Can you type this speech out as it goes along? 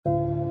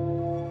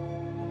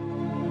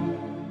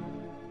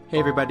Hey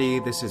everybody,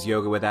 this is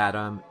Yoga with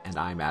Adam, and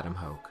I'm Adam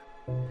Hoke.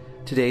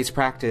 Today's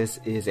practice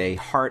is a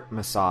heart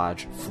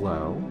massage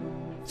flow.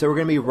 So we're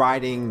going to be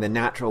riding the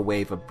natural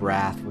wave of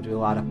breath. We'll do a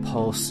lot of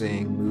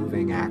pulsing,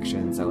 moving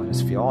actions that let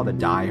us feel all the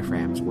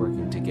diaphragms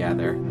working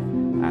together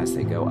as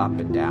they go up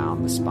and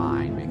down the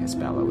spine, make us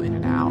bellow in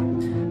and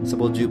out. So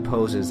we'll do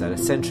poses that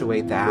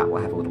accentuate that.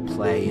 We'll have a little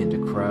play into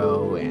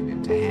crow and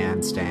into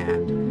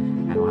handstand,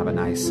 and we'll have a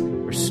nice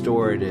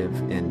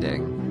restorative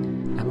ending.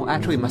 And we'll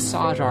actually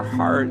massage our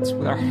hearts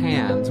with our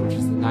hands, which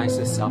is the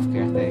nicest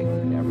self-care thing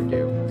you could ever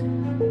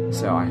do.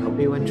 So I hope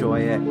you enjoy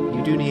it.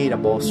 You do need a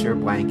bolster,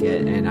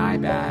 blanket, and an eye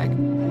bag.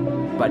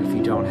 But if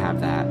you don't have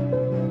that,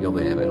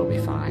 it'll be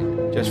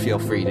fine. Just feel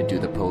free to do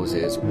the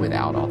poses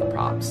without all the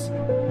props.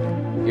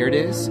 Here it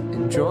is.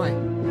 Enjoy.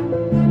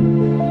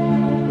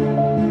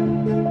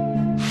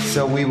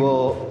 So we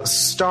will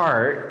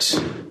start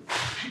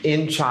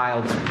in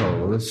child's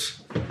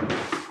pose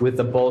with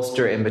the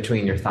bolster in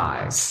between your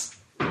thighs.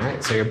 All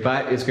right, so your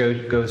butt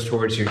goes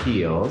towards your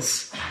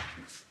heels,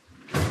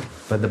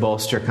 but the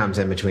bolster comes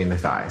in between the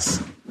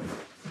thighs.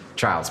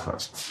 Child's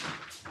pose.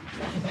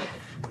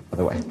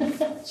 Other way.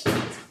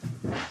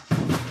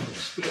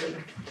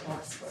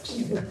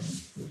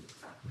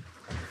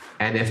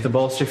 And if the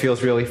bolster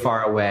feels really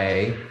far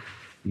away,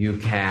 you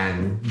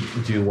can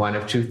do one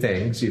of two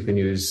things. You can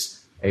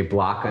use a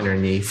block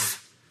underneath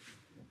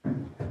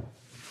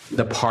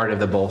the part of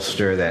the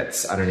bolster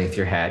that's underneath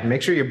your head.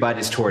 Make sure your butt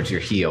is towards your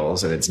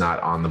heels and it's not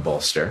on the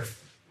bolster.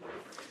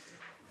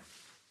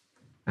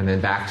 And then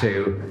back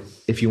to,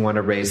 if you want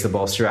to raise the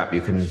bolster up,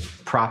 you can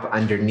prop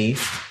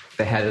underneath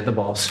the head of the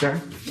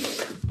bolster,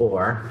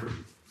 or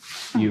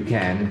you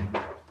can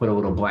put a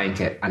little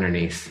blanket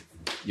underneath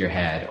your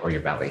head or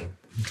your belly.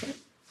 Okay.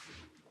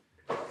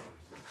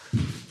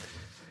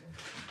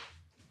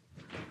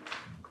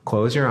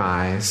 Close your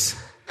eyes.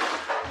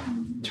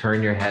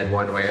 Turn your head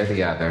one way or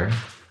the other.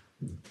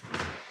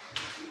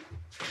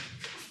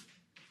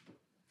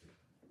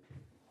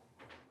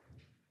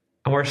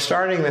 And we're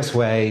starting this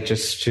way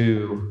just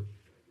to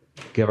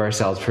give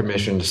ourselves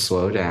permission to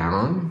slow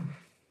down,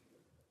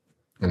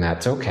 and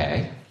that's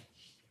okay.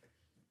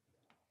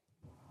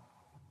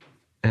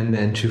 And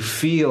then to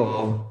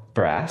feel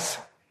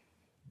breath,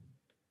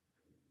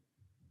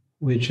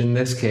 which in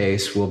this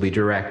case will be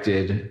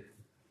directed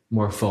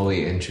more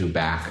fully into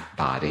back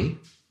body.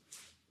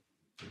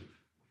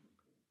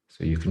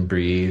 So you can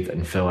breathe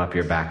and fill up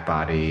your back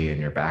body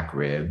and your back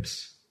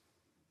ribs.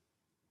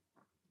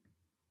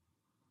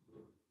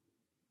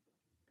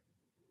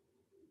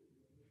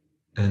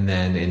 And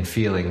then in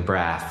feeling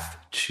breath,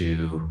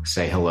 to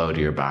say hello to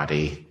your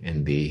body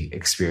in the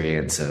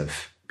experience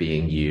of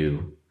being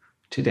you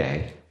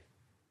today.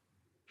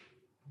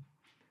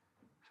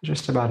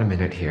 Just about a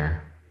minute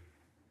here.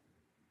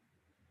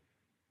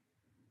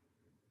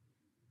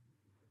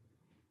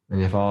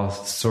 And if all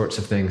sorts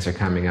of things are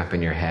coming up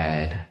in your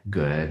head,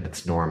 good,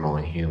 that's normal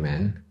and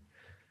human.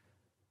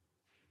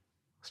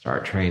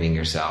 Start training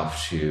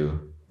yourself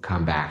to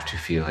come back to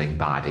feeling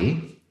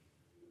body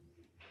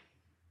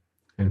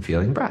and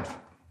feeling breath.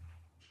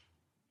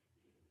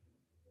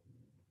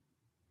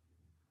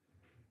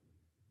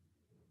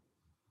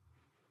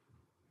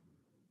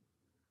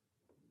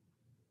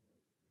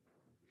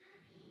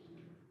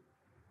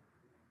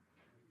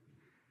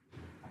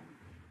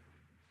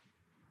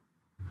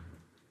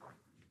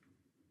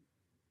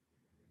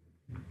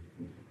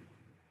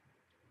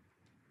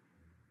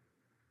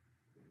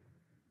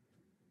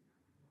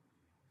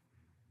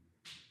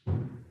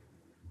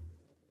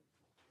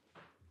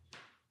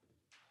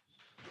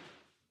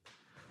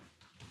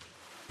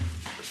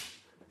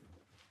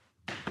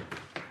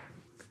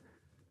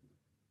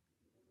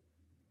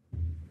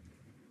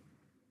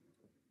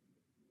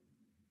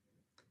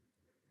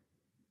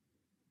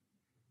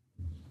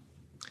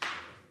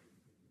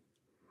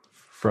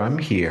 From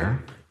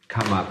here,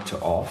 come up to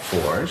all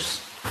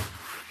fours.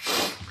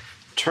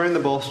 Turn the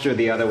bolster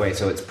the other way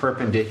so it's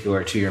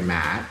perpendicular to your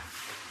mat.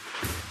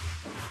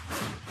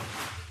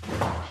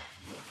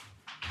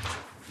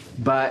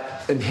 Butt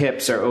and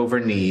hips are over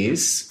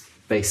knees.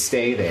 They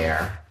stay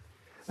there.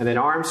 And then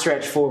arms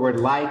stretch forward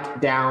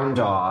like down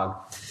dog.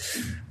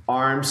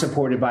 Arms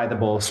supported by the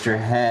bolster,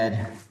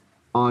 head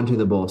onto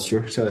the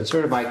bolster. So it's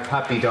sort of like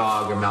puppy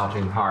dog or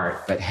melting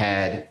heart, but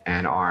head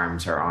and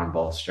arms are on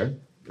bolster.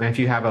 And if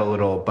you have a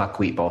little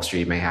buckwheat bolster,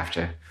 you may have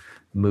to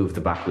move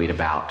the buckwheat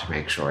about to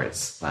make sure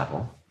it's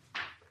level.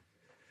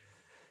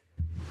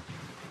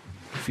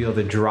 Feel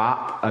the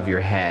drop of your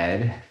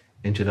head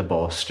into the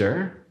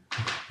bolster.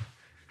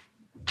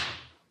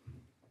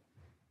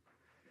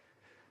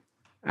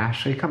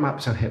 Actually, come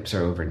up so hips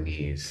are over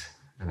knees,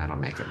 and that'll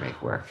make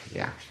work.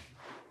 Yeah.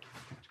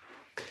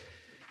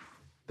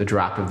 The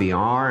drop of the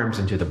arms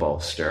into the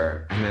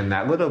bolster, and then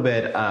that little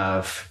bit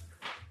of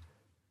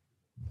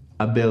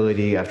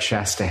ability of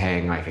chest to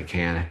hang like a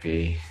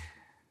canopy.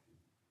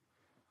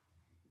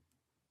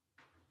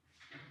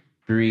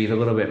 Breathe a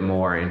little bit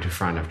more into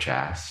front of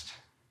chest.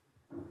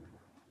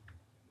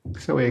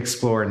 So we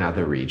explore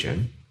another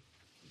region.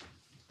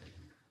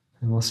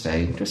 And we'll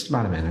stay just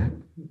about a minute.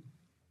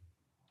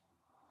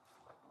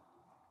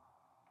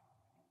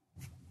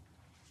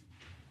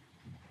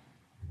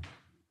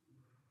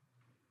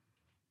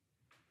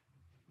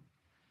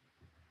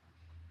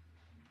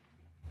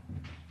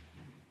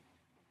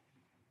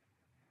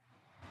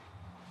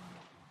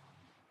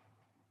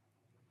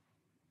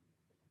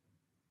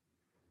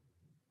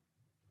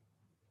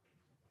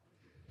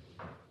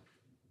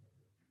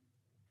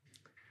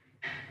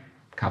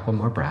 Couple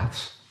more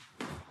breaths.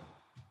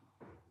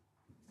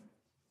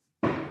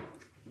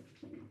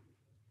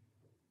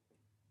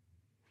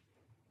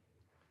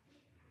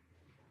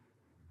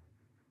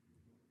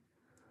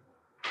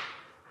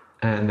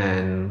 And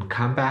then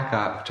come back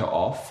up to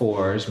all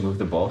fours, move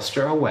the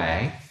bolster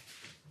away.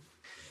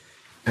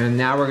 And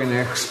now we're going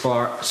to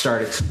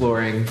start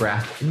exploring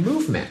breath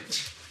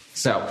movement.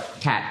 So,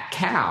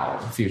 cat-cow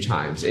a few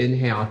times.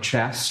 Inhale,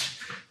 chest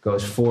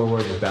goes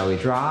forward, the belly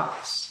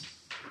drops.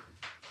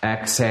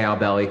 Exhale,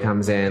 belly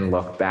comes in,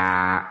 look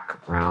back,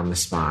 around the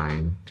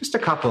spine. Just a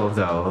couple of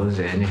those.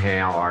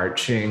 Inhale,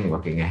 arching,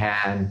 looking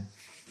ahead.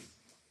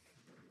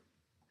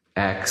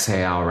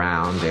 Exhale,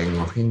 rounding,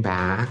 looking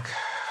back.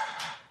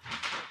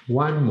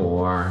 One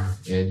more.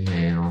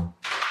 Inhale.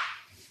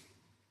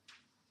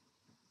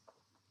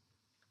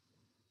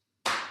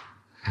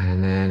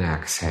 And then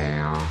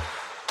exhale.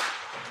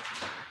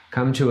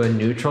 Come to a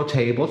neutral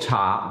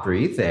tabletop.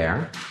 Breathe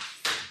there.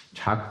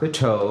 Tuck the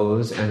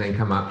toes and then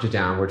come up to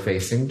downward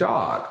facing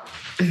dog.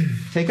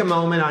 Take a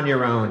moment on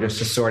your own just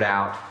to sort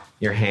out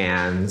your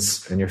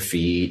hands and your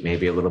feet,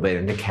 maybe a little bit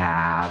into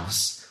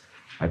calves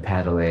by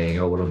pedaling,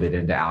 a little bit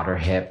into outer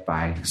hip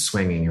by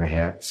swinging your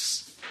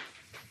hips.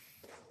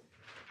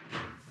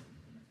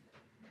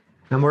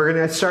 And we're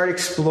going to start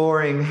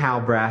exploring how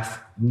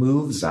breath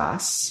moves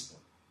us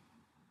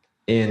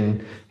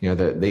in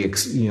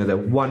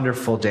the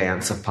wonderful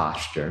dance of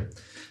posture,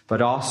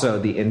 but also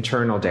the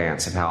internal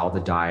dance of how all the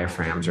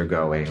diaphragms are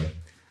going,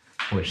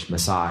 which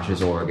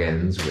massages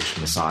organs, which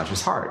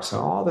massages heart. So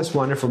all this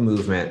wonderful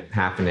movement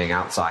happening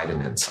outside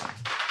and inside.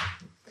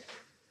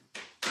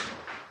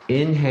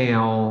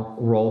 Inhale,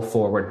 roll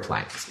forward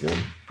planks. We'll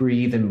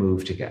breathe and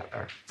move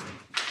together.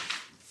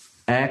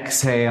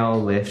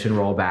 Exhale, lift and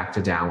roll back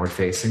to downward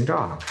facing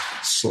dog.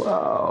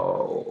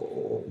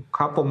 Slow.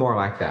 Couple more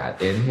like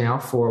that. Inhale,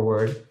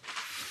 forward.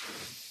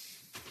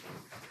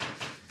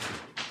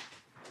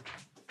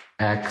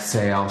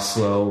 Exhale,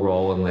 slow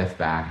roll and lift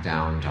back,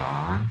 down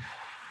dog.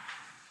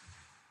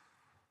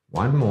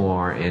 One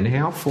more.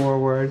 Inhale,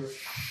 forward.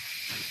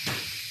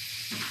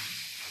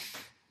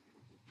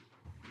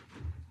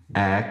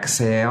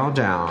 Exhale,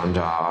 down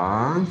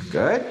dog.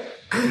 Good.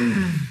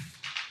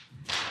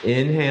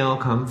 Inhale,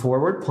 come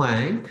forward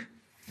plank.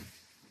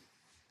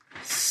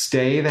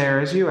 Stay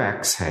there as you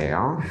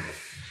exhale.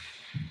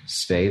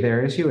 Stay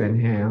there as you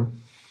inhale.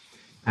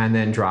 And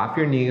then drop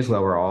your knees,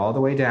 lower all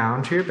the way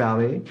down to your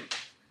belly.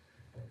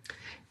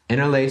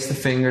 Interlace the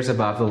fingers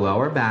above the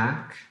lower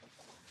back.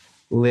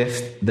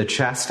 Lift the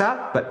chest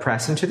up, but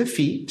press into the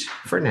feet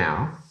for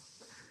now.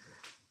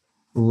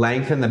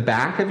 Lengthen the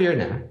back of your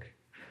neck.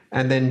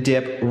 And then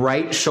dip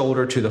right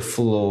shoulder to the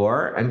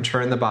floor and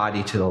turn the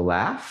body to the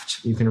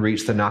left. You can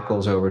reach the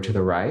knuckles over to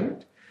the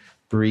right.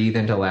 Breathe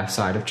into left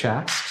side of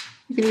chest.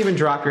 You can even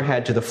drop your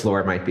head to the floor.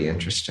 It might be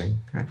interesting.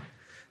 Okay.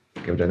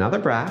 Give it another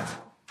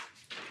breath.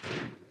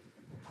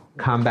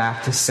 Come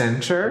back to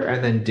center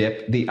and then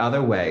dip the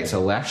other way. So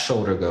left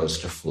shoulder goes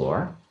to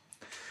floor.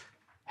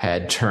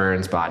 Head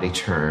turns, body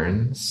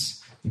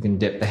turns. You can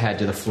dip the head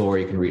to the floor.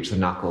 You can reach the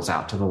knuckles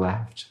out to the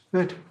left.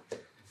 Good.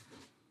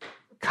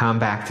 Come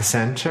back to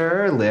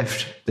center,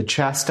 lift the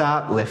chest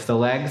up, lift the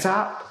legs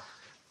up,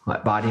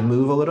 let body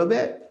move a little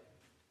bit.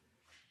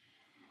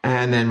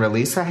 And then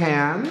release the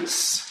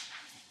hands,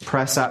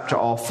 press up to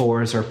all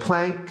fours or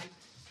plank,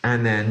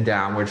 and then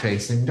downward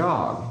facing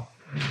dog.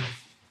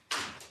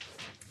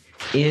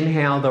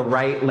 Inhale the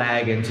right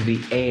leg into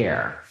the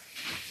air,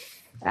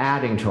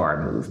 adding to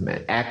our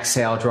movement.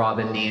 Exhale, draw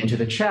the knee into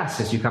the chest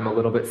as you come a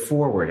little bit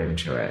forward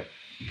into it.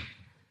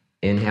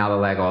 Inhale the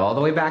leg all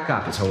the way back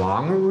up. It's a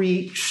long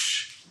reach.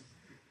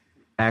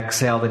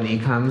 Exhale, the knee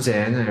comes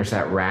in, and there's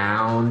that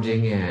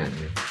rounding in.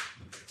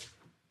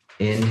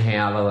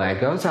 Inhale, the leg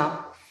goes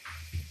up.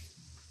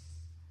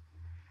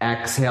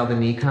 Exhale, the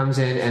knee comes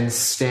in and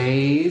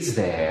stays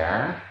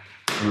there.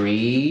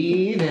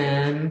 Breathe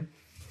in.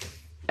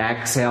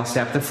 Exhale,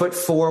 step the foot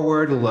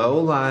forward, low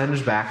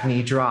lunge, back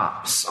knee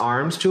drops.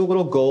 Arms to a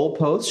little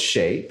goalpost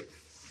shape.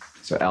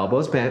 So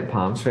elbows bent,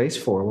 palms face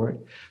forward.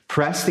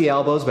 Press the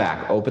elbows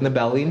back. Open the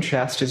belly and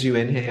chest as you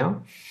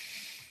inhale.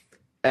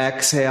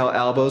 Exhale,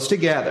 elbows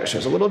together. So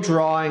there's a little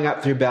drawing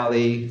up through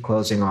belly,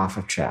 closing off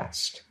of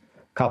chest.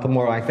 A couple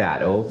more like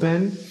that.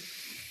 Open.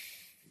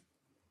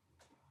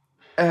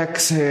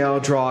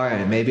 Exhale, draw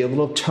in. Maybe a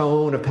little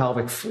tone of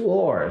pelvic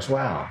floor as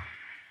well.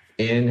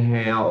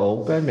 Inhale,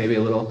 open. Maybe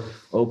a little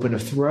open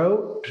of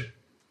throat.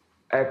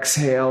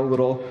 Exhale,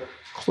 little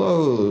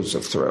close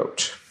of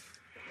throat.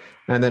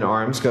 And then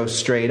arms go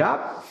straight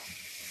up.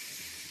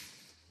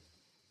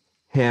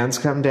 Hands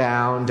come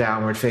down,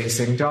 downward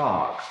facing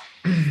dog.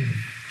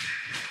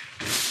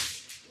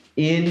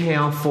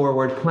 Inhale,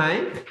 forward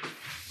plank.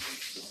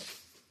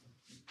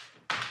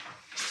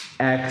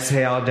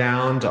 Exhale,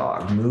 down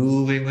dog,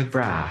 moving with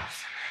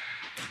breath.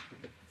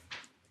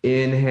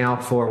 Inhale,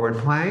 forward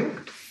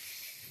plank.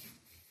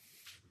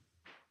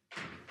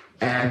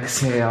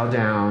 Exhale,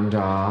 down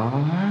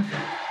dog.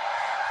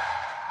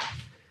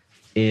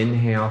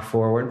 Inhale,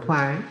 forward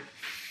plank.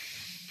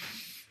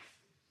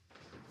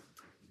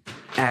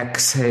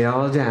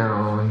 Exhale,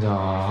 down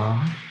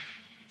dog.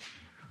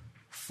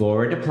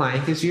 Forward to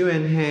plank as you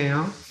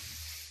inhale.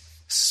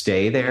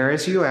 Stay there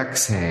as you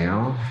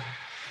exhale.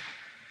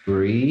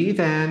 Breathe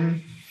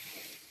in.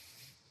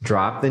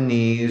 Drop the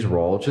knees,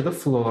 roll to the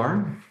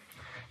floor.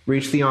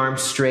 Reach the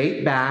arms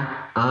straight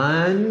back,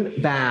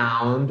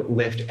 unbound.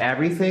 Lift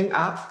everything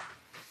up.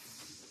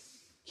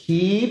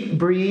 Keep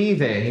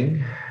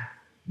breathing.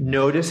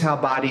 Notice how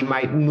body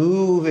might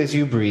move as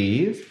you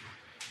breathe.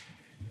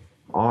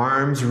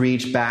 Arms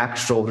reach back,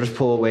 shoulders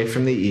pull away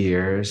from the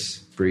ears.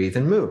 Breathe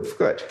and move.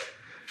 Good.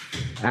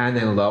 And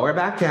then lower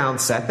back down,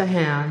 set the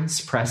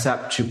hands, press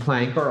up to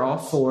plank or all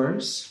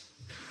fours,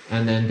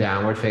 and then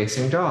downward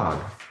facing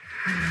dog.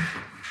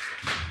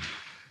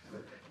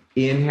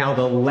 Inhale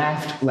the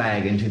left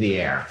leg into the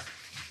air.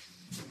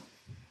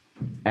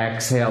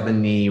 Exhale, the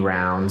knee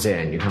rounds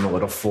in. You come a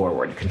little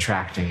forward,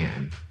 contracting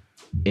in.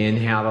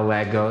 Inhale, the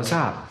leg goes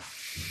up.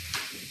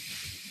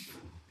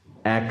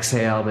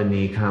 Exhale, the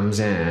knee comes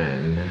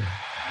in.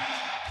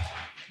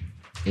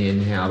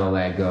 Inhale, the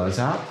leg goes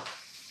up.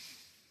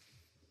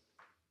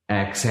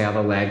 Exhale,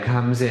 the leg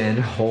comes in.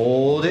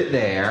 Hold it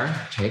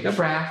there. Take a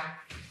breath.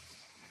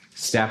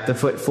 Step the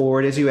foot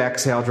forward as you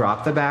exhale.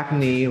 Drop the back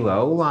knee,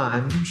 low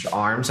lunge.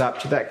 Arms up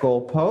to that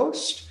goal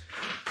post.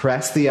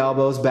 Press the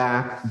elbows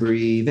back.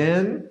 Breathe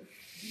in.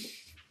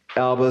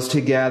 Elbows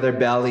together,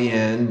 belly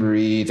in.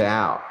 Breathe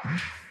out.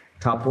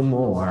 Couple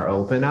more.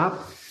 Open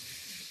up.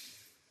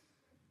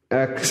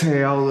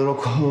 Exhale, a little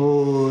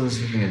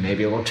closing in.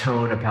 Maybe a little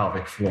tone of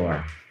pelvic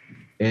floor.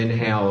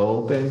 Inhale,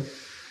 open.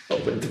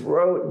 Open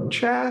throat and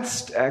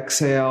chest.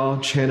 Exhale,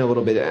 chin a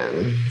little bit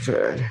in.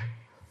 Good.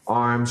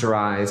 Arms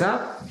rise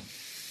up.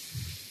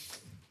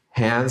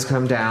 Hands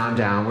come down,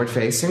 downward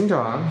facing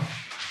dog.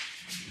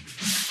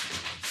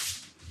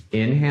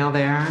 Inhale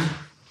there.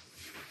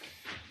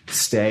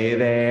 Stay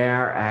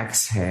there.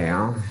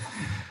 Exhale.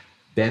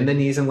 Bend the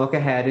knees and look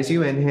ahead as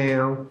you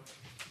inhale.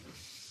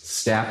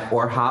 Step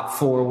or hop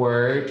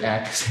forward.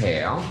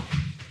 Exhale.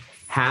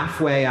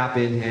 Halfway up,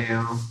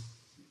 inhale.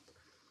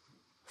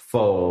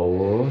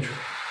 Fold.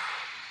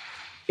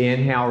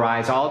 Inhale,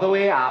 rise all the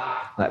way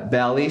up. Let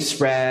belly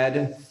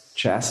spread,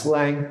 chest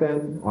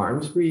lengthen,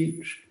 arms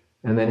reach,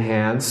 and then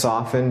hands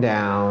soften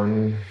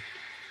down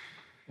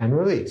and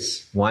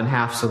release.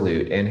 1/2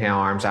 salute. Inhale,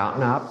 arms out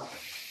and up.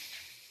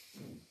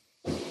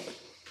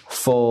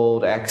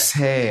 Fold,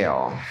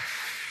 exhale.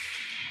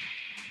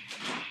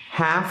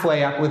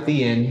 Halfway up with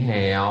the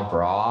inhale,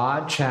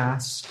 broad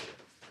chest.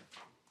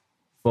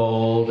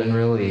 Fold and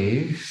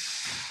release.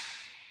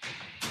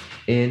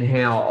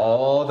 Inhale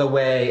all the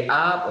way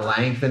up,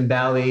 lengthen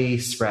belly,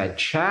 spread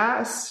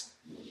chest.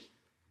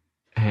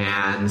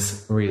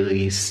 Hands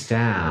release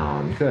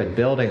down. Good,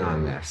 building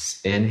on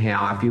this. Inhale,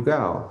 up you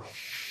go.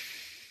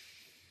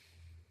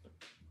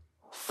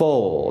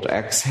 Fold,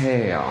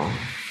 exhale.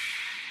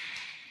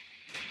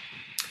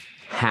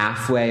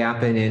 Halfway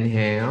up and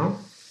inhale.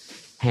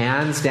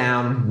 Hands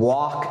down,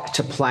 walk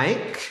to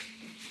plank.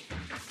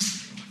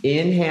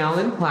 Inhale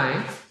and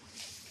plank.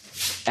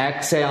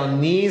 Exhale,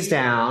 knees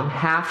down,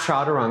 half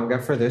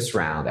chaturanga for this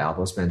round.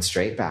 Elbows bend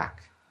straight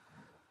back.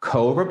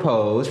 Cobra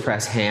pose,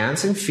 press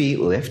hands and feet,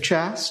 lift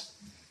chest.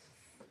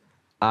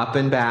 Up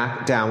and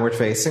back, downward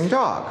facing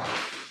dog.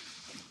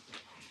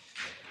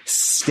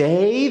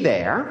 Stay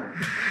there.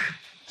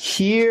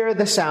 Hear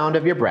the sound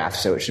of your breath,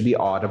 so it should be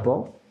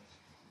audible.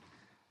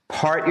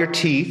 Part your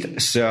teeth,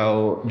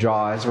 so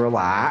jaw is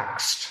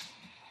relaxed.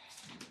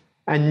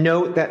 And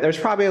note that there's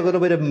probably a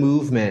little bit of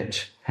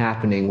movement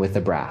happening with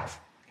the breath.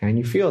 Can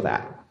you feel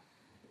that?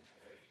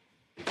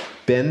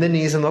 Bend the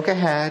knees and look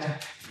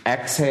ahead.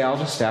 Exhale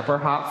to step or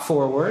hop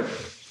forward.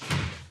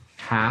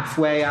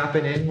 Halfway up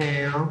and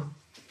inhale.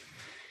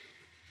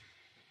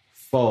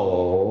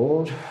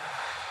 Fold.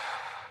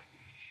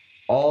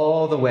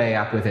 All the way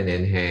up with an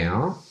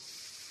inhale.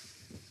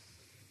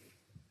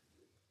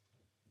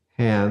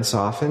 Hands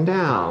soften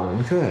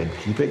down. Good.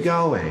 Keep it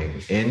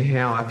going.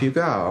 Inhale, up you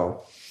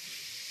go.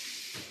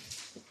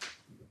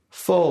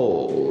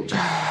 Fold.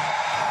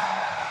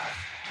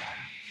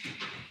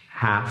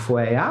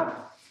 Halfway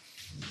up.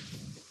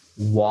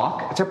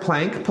 Walk to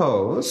plank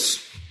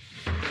pose.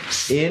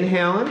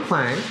 Inhale and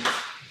plank.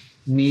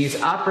 Knees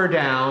up or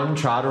down,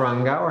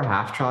 chaturanga or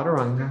half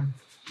chaturanga.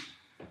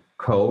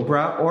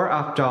 Cobra or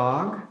up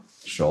dog.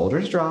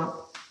 Shoulders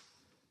drop.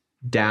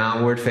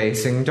 Downward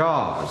facing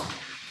dog.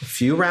 A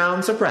few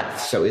rounds of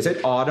breath. So is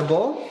it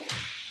audible?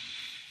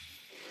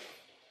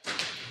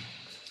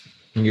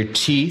 And your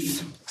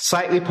teeth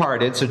slightly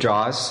parted, so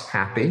jaw's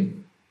happy.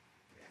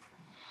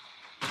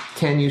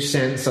 Can you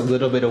sense a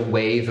little bit of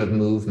wave of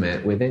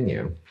movement within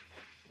you?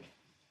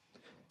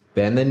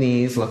 Bend the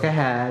knees, look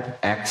ahead.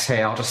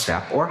 Exhale to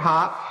step or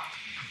hop.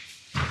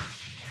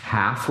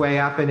 Halfway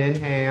up and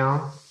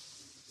inhale.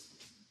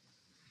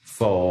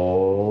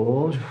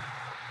 Fold.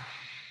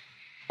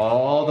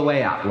 All the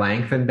way up.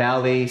 Lengthen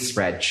belly,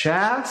 spread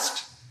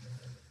chest.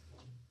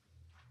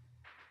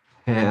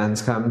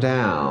 Hands come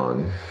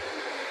down.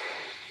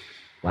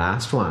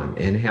 Last one.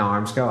 Inhale,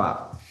 arms go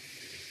up.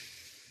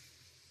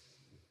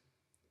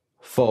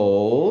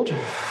 Fold.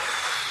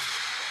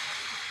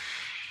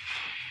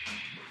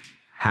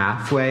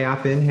 Halfway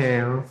up,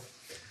 inhale.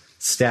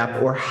 Step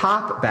or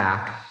hop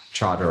back,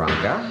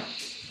 chaturanga.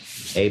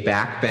 A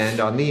back bend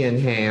on the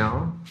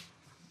inhale.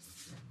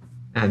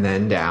 And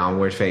then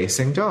downward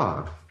facing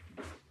dog.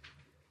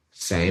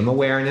 Same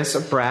awareness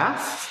of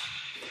breath.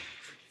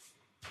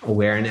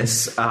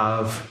 Awareness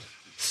of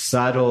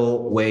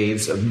subtle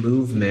waves of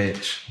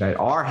movement that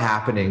are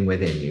happening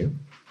within you.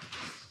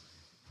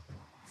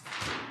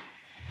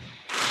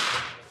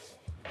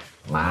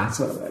 Last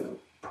little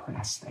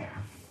press there.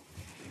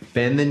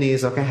 Bend the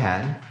knees, look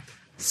ahead.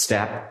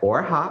 Step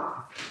or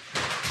hop.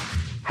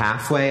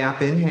 Halfway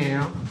up,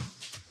 inhale.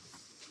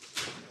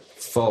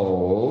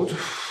 Fold.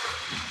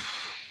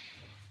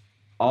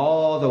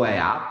 All the way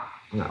up.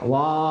 That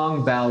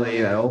long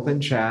belly, that open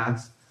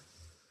chest.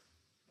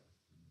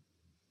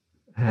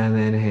 And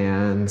then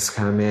hands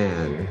come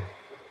in.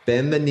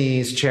 Bend the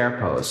knees, chair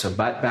pose. So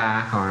butt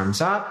back,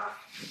 arms up.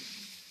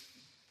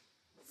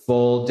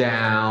 Fold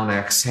down,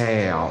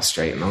 exhale,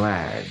 straighten the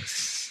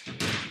legs.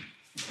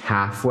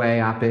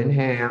 Halfway up,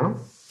 inhale.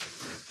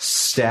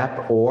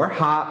 Step or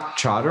hop,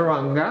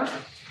 chaturanga.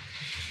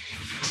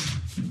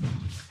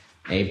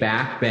 A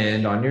back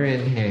bend on your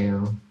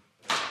inhale.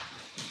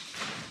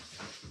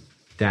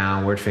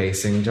 Downward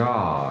facing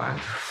dog.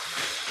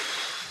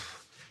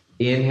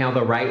 Inhale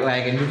the right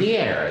leg into the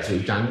air as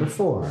we've done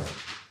before.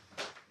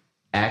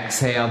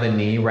 Exhale, the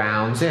knee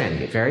rounds in.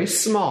 Get very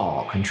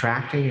small,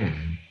 contracting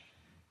in.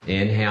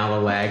 Inhale,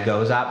 the leg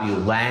goes up. You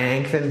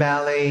lengthen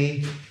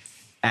belly.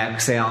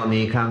 Exhale,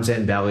 knee comes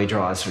in. Belly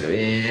draws sort of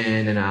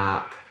in and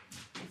up.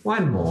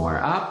 One more.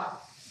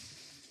 Up.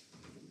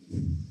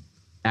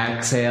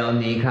 Exhale,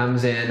 knee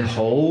comes in.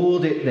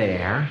 Hold it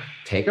there.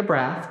 Take a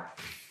breath.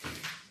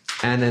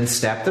 And then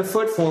step the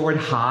foot forward.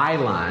 High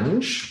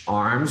lunge.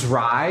 Arms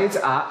rise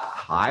up.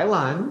 High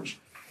lunge.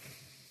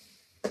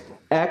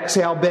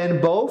 Exhale,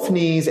 bend both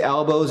knees.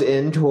 Elbows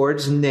in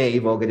towards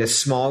navel. Get as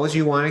small as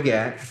you want to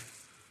get.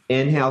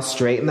 Inhale,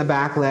 straighten the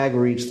back leg,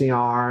 reach the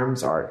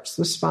arms, arch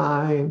the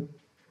spine.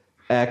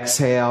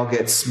 Exhale,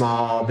 get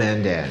small,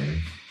 bend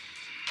in.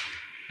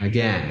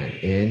 Again,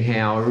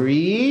 inhale,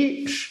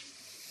 reach.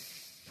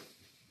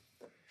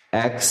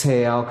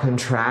 Exhale,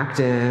 contract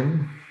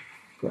in.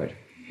 Good.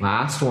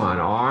 Last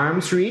one,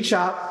 arms reach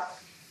up.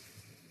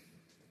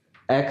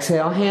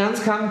 Exhale,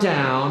 hands come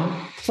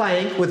down.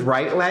 Plank with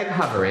right leg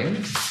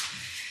hovering.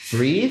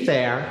 Breathe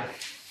there.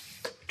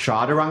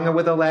 Chaturanga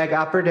with a leg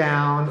up or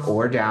down,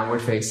 or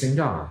downward facing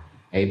dog.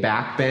 A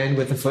back bend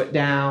with the foot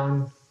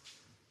down,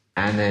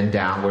 and then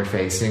downward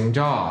facing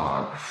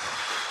dog.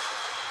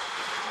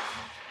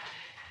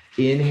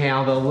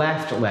 Inhale the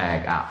left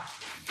leg up.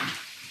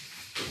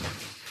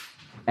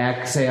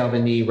 Exhale, the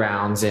knee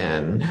rounds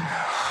in.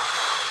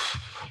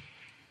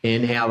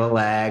 Inhale the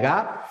leg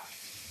up.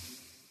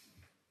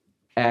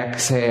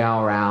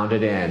 Exhale, round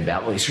it in.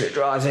 Belly straight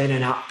draws in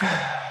and up.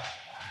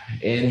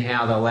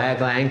 Inhale, the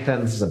leg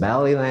lengthens, the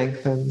belly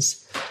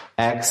lengthens.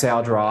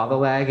 Exhale, draw the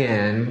leg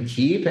in.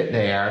 Keep it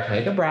there.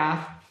 Take a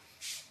breath.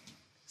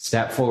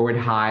 Step forward,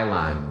 high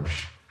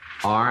lunge.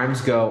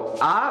 Arms go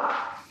up.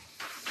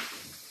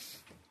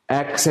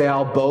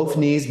 Exhale, both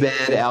knees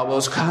bend,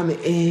 elbows come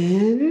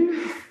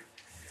in.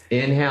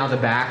 Inhale, the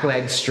back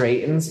leg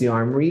straightens, the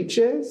arm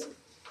reaches.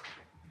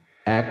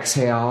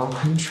 Exhale,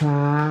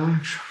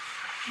 contract.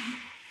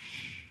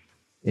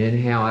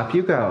 Inhale, up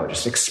you go.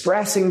 Just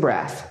expressing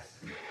breath.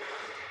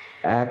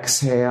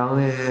 Exhale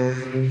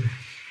in.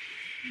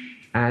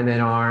 And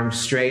then arms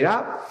straight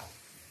up.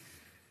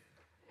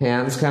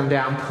 Hands come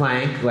down,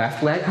 plank.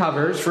 Left leg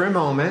hovers for a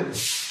moment.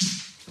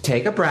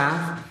 Take a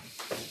breath.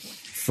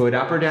 Foot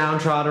up or down,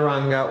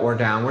 chaturanga, or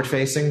downward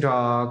facing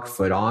dog.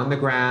 Foot on the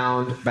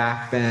ground,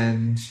 back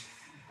bend.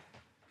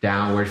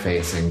 Downward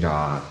facing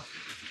dog.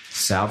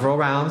 Several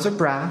rounds of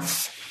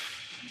breath.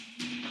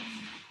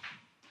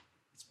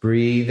 It's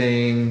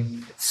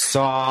breathing, it's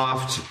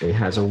soft, it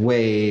has a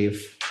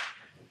wave.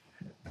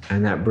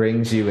 And that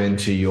brings you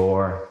into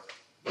your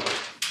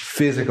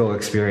physical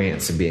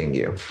experience of being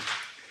you.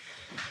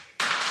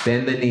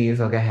 Bend the knees,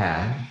 look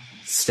ahead.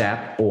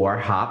 Step or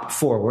hop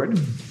forward.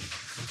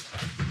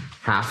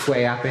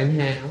 Halfway up,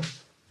 inhale.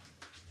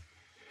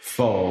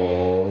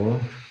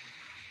 Fold.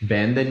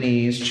 Bend the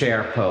knees,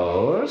 chair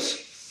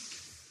pose.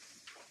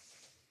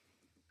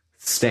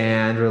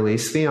 Stand,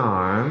 release the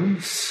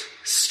arms.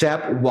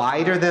 Step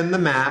wider than the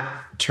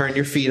mat. Turn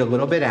your feet a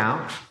little bit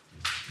out.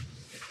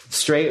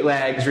 Straight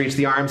legs, reach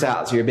the arms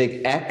out. So your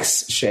big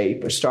X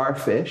shape or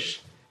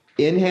starfish.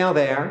 Inhale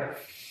there.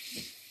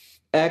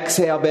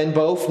 Exhale, bend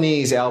both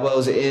knees,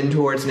 elbows in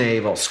towards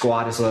navel.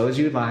 Squat as low as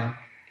you'd like.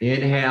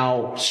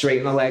 Inhale,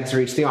 straighten the legs,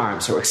 reach the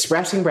arms. So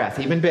expressing breath,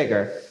 even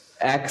bigger.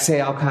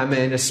 Exhale, come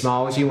in as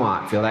small as you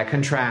want. Feel that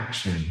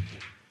contraction.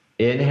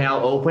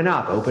 Inhale, open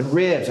up. Open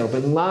ribs,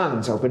 open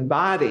lungs, open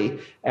body.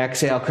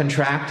 Exhale,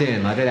 contract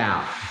in, let it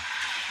out.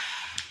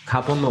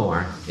 Couple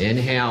more.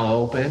 Inhale,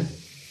 open.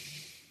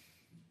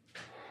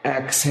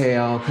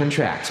 Exhale,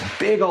 contract. So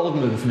big old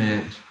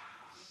movement.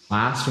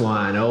 Last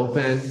one,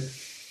 open.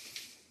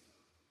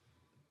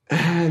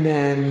 And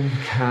then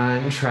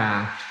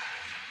contract.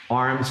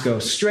 Arms go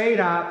straight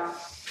up.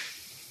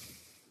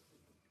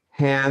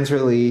 Hands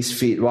release,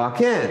 feet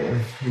walk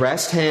in.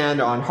 Rest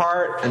hand on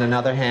heart and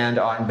another hand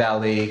on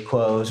belly.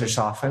 Close or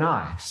soften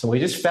eyes. So we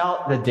just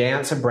felt the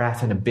dance of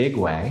breath in a big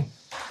way.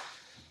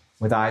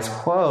 With eyes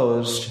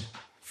closed,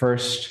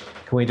 first,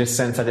 can we just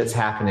sense that it's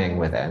happening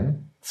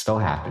within? It's still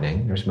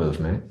happening. There's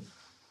movement.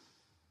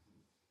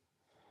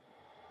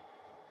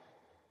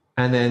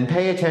 And then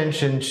pay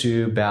attention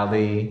to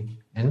belly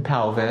and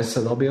pelvis.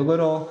 So there'll be a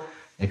little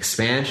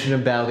expansion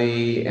of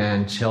belly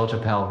and tilt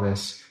of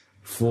pelvis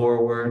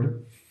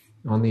forward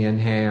on the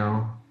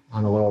inhale,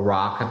 on a little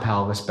rock of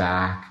pelvis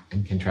back,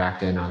 and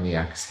contract in on the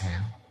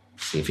exhale.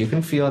 See if you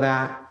can feel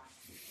that.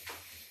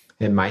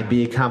 It might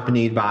be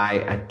accompanied by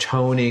a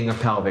toning of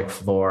pelvic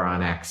floor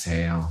on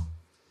exhale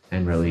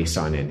and release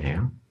on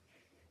inhale.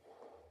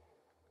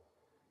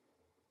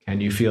 Can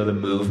you feel the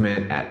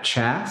movement at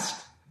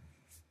chest?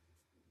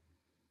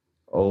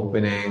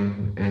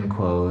 Opening and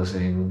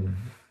closing.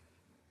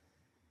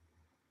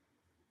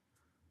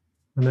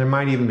 And there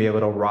might even be a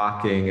little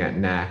rocking at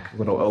neck, a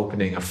little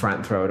opening of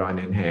front throat on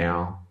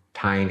inhale,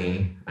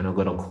 tiny, and a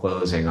little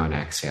closing on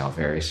exhale,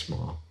 very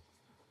small.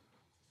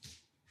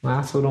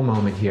 Last little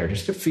moment here,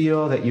 just to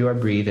feel that you are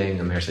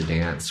breathing and there's a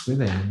dance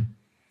within.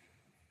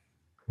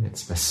 And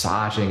it's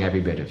massaging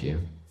every bit of you.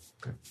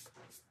 Good.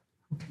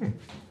 Okay.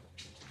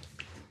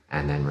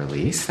 And then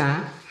release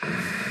that.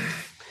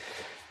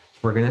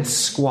 We're going to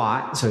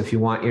squat. So if you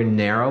want your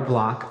narrow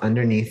block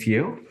underneath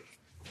you,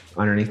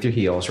 underneath your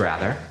heels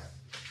rather,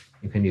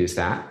 you can use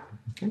that.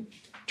 Okay.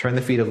 Turn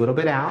the feet a little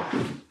bit out.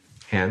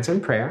 Hands in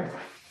prayer.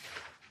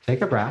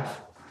 Take a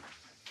breath.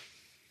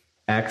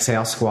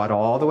 Exhale, squat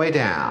all the way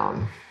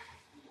down.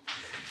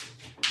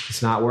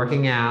 It's not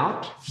working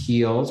out.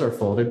 Heels or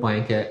folded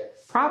blanket.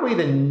 Probably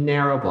the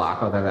narrow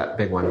block, although that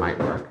big one might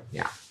work.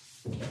 Yeah.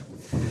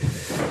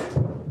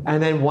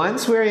 And then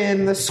once we're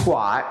in the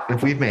squat,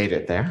 if we've made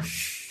it there,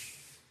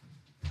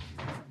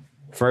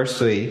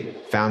 firstly,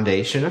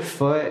 foundation of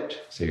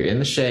foot. So you're in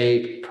the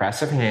shape,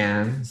 press of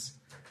hands.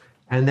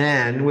 And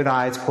then with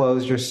eyes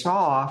closed or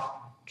soft,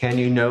 can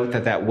you note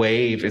that that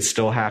wave is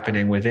still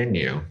happening within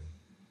you?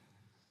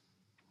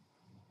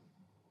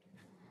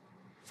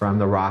 From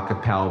the rock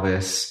of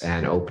pelvis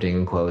and opening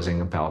and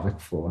closing of pelvic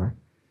floor.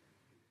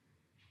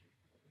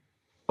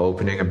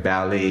 Opening of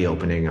belly,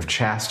 opening of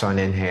chest on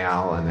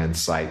inhale, and then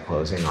slight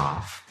closing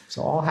off.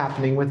 So all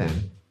happening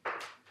within.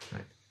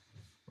 Right.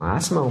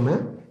 Last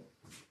moment.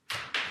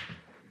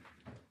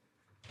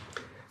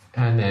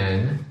 And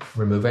then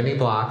remove any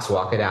blocks,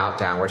 walk it out,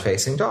 downward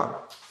facing dog.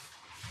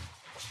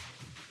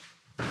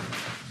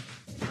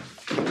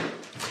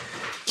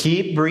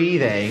 Keep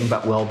breathing,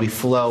 but we'll be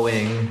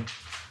flowing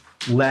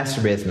less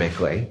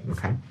rhythmically.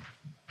 Okay.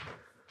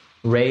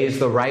 Raise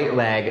the right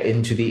leg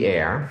into the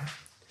air.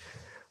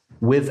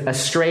 With a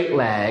straight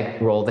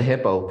leg, roll the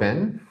hip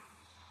open.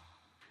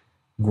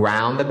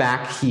 Ground the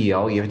back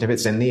heel, even if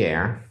it's in the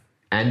air.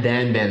 And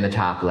then bend the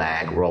top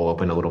leg, roll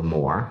open a little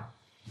more.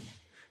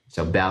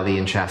 So belly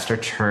and chest are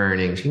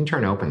turning. So you can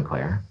turn open,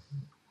 Claire.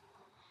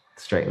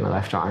 Straighten the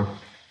left arm.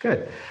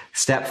 Good.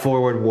 Step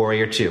forward,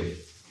 warrior two.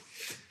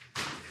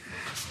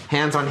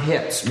 Hands on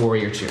hips,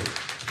 warrior two.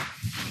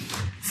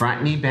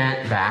 Front knee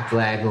bent, back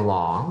leg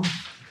long.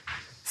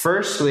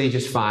 Firstly,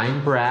 just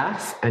find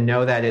breath and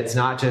know that it's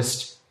not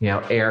just,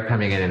 air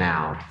coming in and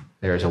out.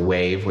 There's a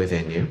wave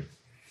within you.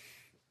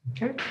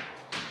 Okay.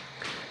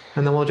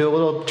 And then we'll do a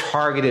little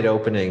targeted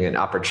opening in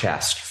upper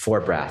chest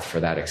for breath for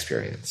that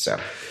experience. So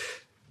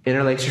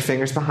interlace your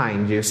fingers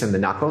behind you, send the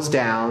knuckles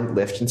down,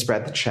 lift and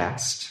spread the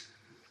chest.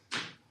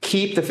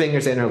 Keep the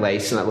fingers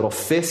interlaced in that little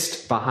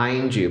fist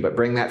behind you, but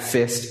bring that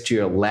fist to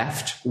your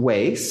left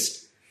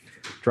waist.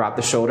 Drop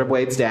the shoulder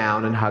blades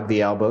down and hug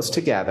the elbows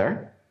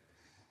together.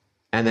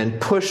 And then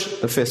push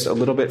the fist a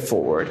little bit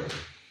forward.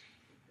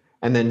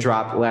 And then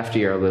drop left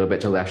ear a little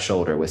bit to left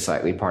shoulder with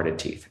slightly parted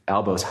teeth.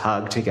 Elbows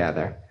hug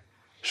together.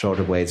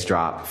 Shoulder blades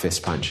drop,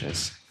 fist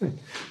punches. Good.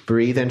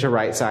 Breathe into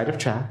right side of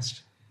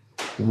chest,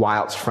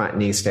 whilst front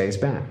knee stays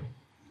bent.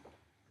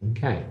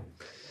 Okay.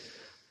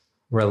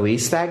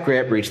 Release that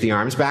grip, reach the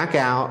arms back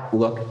out,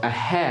 look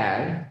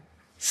ahead,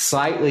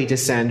 slightly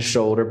descend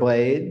shoulder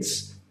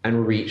blades,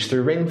 and reach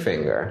through ring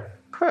finger.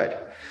 Good.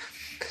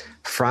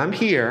 From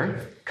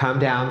here, come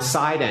down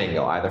side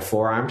angle, either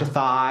forearm to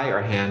thigh,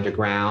 or hand to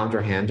ground,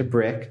 or hand to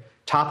brick.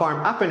 Top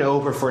arm up and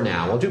over for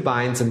now. We'll do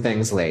binds and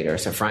things later.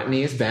 So front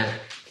knee is bent,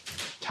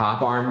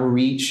 top arm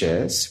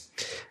reaches.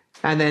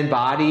 And then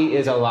body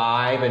is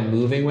alive and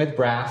moving with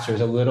breath. So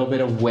there's a little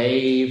bit of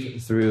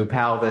wave through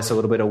pelvis, a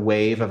little bit of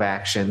wave of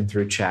action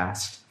through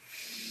chest.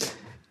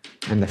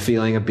 And the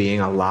feeling of being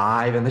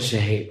alive in the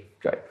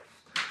shape. Good.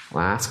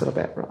 Last little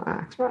bit.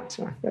 Relax.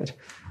 Good.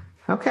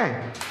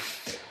 Okay.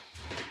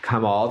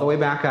 Come all the way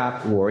back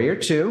up. Warrior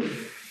two.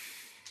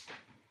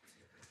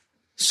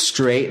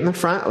 Straighten the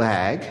front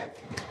leg.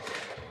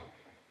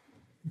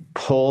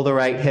 Pull the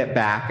right hip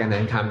back and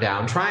then come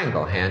down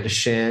triangle. Hand to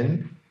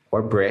shin.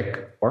 or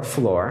brick or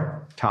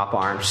floor. Top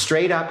arm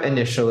straight up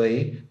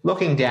initially,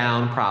 looking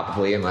down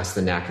probably unless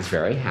the neck is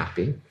very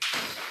happy.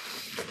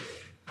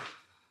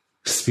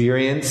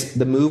 Experience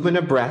the movement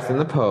of breath in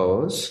the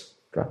pose.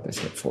 Drop this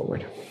hip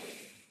forward.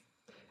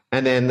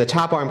 And then the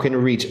top arm can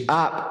reach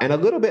up and a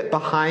little bit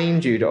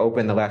behind you to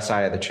open the left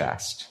side of the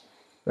chest.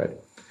 Good.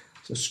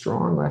 So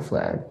strong left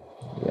leg.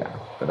 Yeah,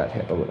 put that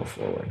hip a little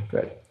forward.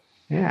 Good.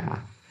 Yeah.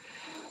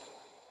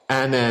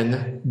 And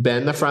then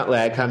bend the front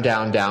leg, come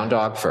down, down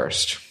dog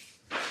first.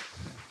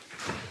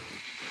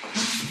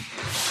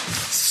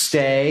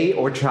 Stay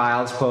or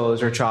child's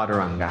pose or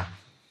chaturanga.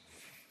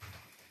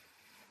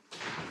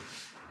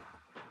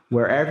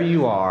 Wherever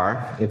you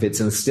are, if it's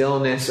in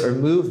stillness or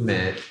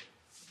movement,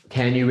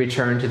 can you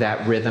return to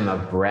that rhythm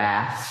of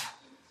breath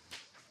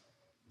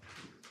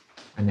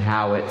and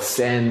how it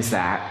sends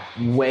that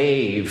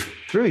wave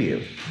through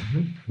you,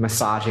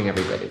 massaging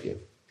every bit of you.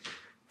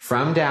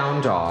 From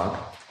down dog,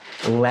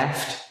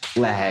 left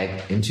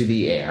leg into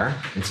the air.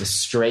 It's a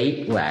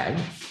straight leg.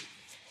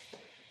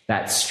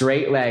 That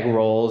straight leg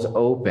rolls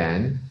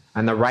open,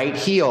 and the right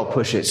heel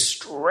pushes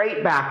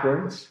straight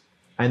backwards,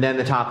 and then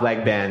the top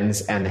leg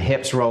bends, and the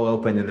hips roll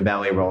open, and the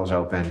belly rolls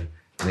open,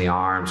 and the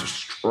arms are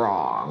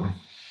strong.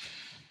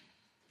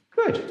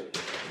 Good.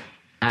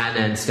 And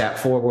then step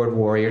forward,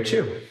 warrior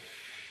two.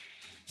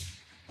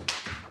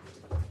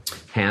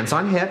 Hands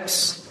on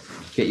hips.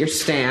 Get your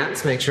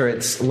stance. Make sure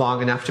it's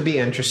long enough to be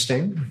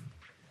interesting.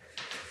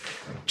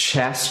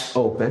 Chest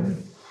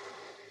open.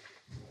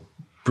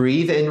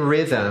 Breathe in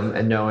rhythm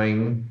and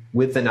knowing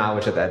with the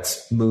knowledge that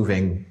that's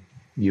moving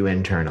you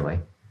internally.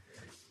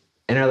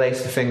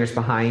 Interlace the fingers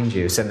behind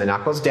you. Send the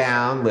knuckles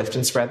down. Lift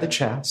and spread the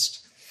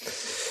chest.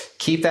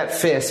 Keep that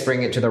fist.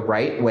 Bring it to the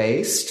right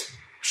waist.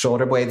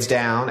 Shoulder blades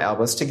down,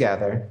 elbows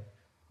together.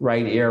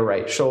 Right ear,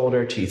 right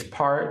shoulder, teeth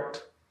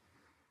part.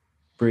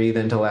 Breathe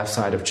into left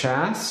side of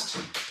chest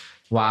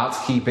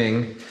whilst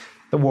keeping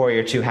the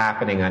warrior two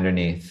happening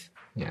underneath.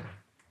 Yeah.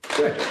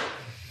 Good.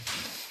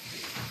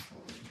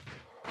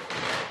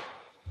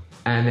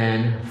 And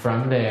then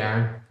from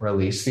there,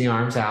 release the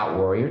arms out,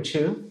 warrior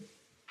two.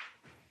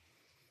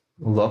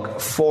 Look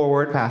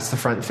forward past the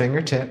front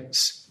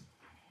fingertips.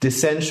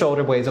 Descend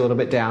shoulder blades a little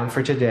bit down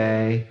for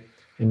today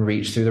and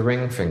reach through the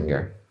ring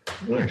finger.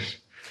 Yes.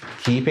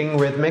 Keeping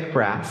rhythmic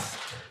breath.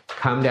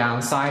 Come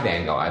down side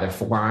angle, either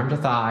forearm to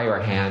thigh or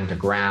hand to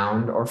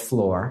ground or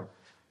floor.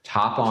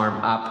 Top arm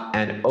up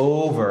and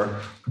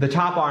over. The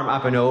top arm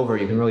up and over,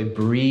 you can really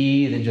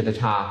breathe into the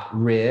top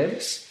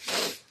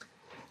ribs.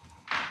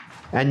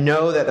 And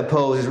know that the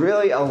pose is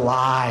really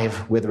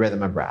alive with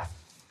rhythm of breath.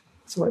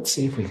 So let's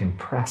see if we can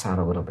press out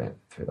a little bit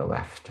through the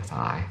left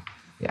thigh.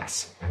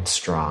 Yes, and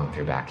strong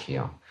through back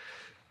heel.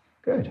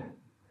 Good.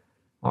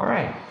 All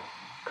right.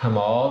 Come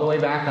all the way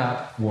back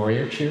up,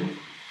 warrior two.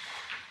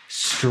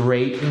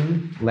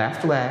 Straighten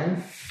left leg.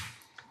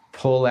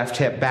 Pull left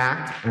hip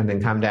back, and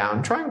then come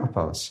down, triangle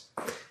pose.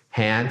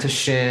 Hand to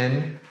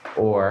shin,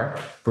 or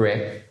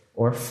brick,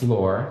 or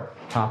floor.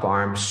 Top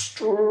arm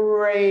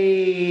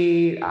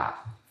straight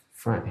up.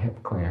 Front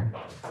hip clear.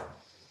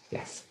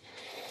 Yes.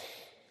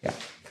 Yeah.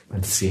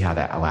 Let's see how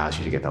that allows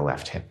you to get the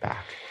left hip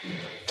back.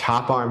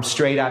 Top arm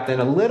straight up, then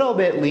a little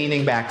bit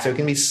leaning back, so it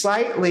can be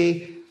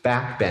slightly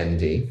back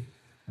bendy.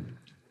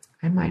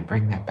 I might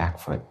bring that back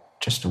foot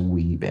just a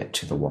wee bit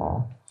to the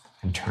wall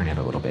and turn it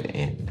a little bit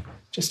in.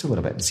 Just a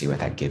little bit and see what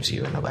that gives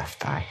you in the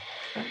left thigh.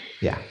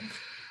 Yeah.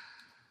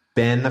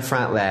 Bend the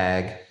front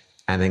leg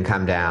and then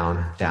come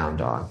down, down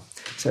dog.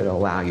 So it'll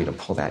allow you to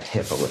pull that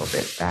hip a little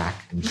bit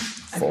back and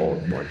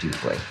fold more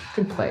deeply.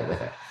 You can play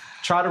with it.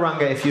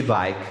 Chaturanga if you'd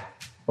like,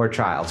 or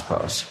child's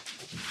pose.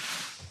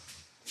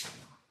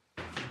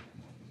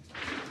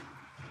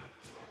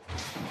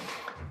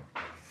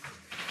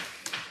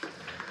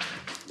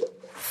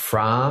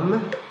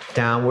 From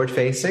downward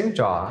facing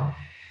dog,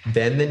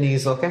 bend the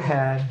knees, look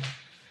ahead,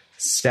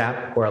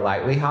 step or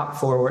lightly hop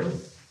forward.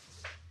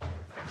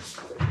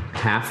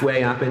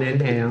 Halfway up and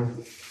inhale.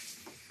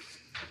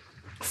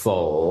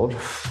 Fold.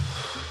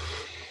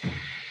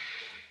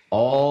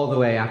 All the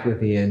way up with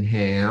the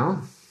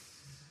inhale.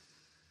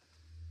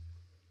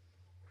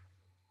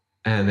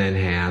 And then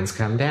hands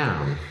come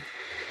down.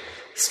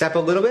 Step a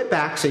little bit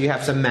back so you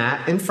have some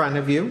mat in front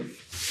of you.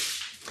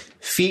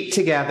 Feet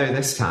together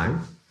this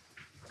time.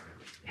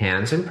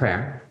 Hands in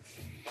prayer.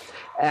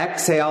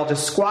 Exhale to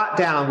squat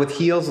down with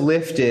heels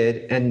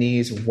lifted and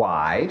knees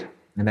wide.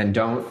 And then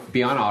don't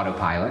be on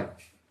autopilot.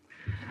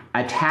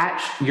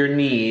 Attach your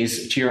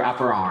knees to your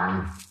upper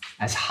arm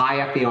as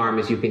high up the arm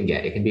as you can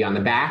get. It can be on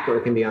the back or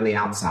it can be on the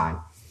outside.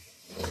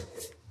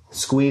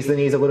 Squeeze the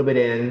knees a little bit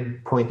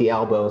in. Point the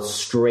elbows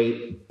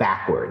straight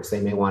backwards. They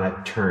may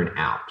want to turn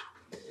out.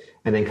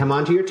 And then come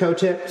onto your toe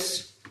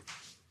tips.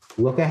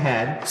 Look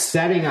ahead.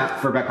 Setting up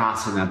for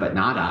Bakasana, but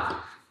not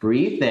up.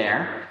 Breathe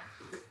there.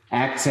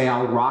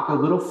 Exhale, rock a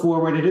little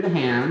forward into the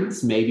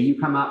hands. Maybe you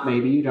come up,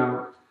 maybe you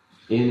don't.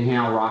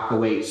 Inhale, rock the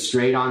weight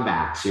straight on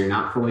back, so you're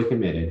not fully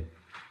committed.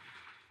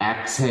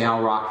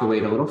 Exhale, rock the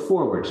weight a little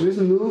forward. So just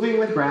moving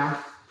with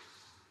breath.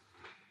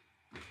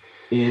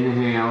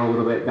 Inhale a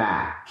little bit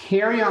back.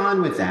 Carry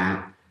on with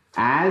that.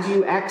 As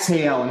you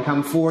exhale and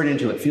come forward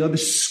into it, feel the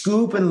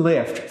scoop and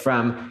lift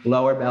from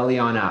lower belly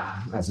on up.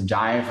 As the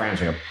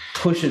diaphragm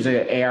pushes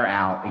the air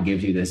out, it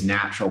gives you this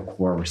natural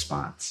core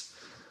response.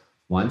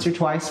 Once or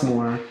twice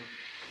more.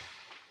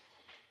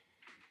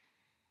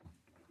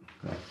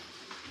 Good.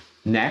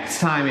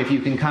 Next time, if you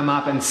can come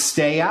up and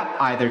stay up,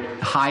 either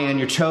high on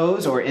your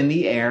toes or in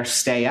the air,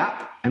 stay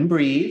up and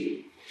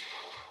breathe.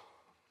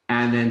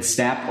 And then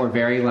step or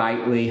very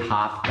lightly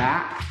hop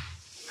back.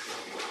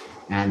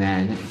 And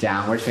then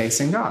downward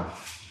facing dog.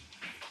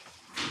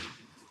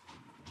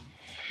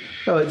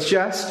 So it's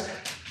just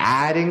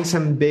adding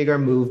some bigger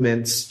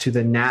movements to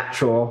the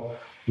natural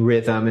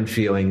rhythm and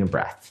feeling of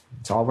breath.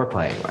 That's all we're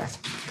playing with.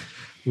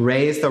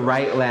 Raise the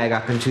right leg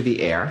up into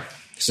the air.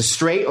 It's a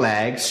straight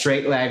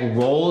leg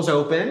rolls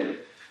open.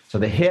 So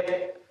the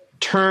hip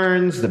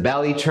turns, the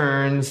belly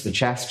turns, the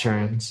chest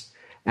turns.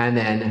 And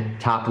then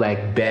top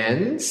leg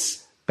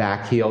bends,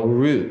 back heel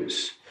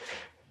roots.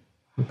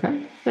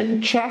 Okay?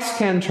 And chest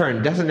can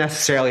turn. Doesn't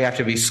necessarily have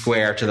to be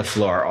square to the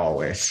floor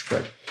always.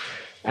 Good.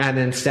 And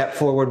then step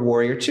forward,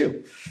 warrior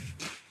two.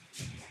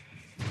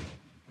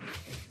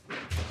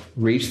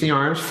 Reach the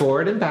arms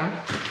forward and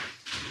back.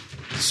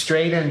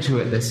 Straight into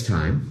it this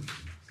time.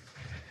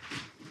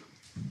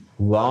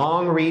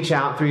 Long reach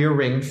out through your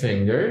ring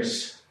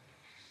fingers.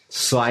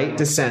 Slight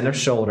descent of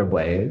shoulder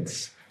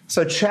blades.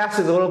 So chest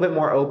is a little bit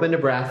more open to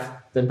breath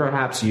than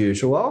perhaps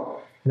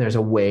usual. And there's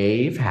a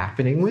wave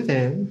happening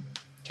within.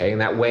 Okay,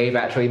 and that wave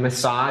actually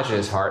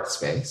massages heart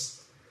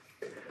space.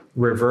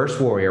 Reverse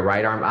warrior,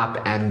 right arm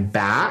up and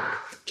back.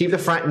 Keep the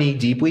front knee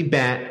deeply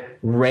bent.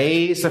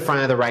 Raise the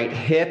front of the right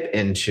hip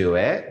into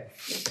it.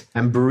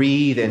 And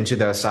breathe into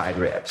those side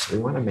ribs. We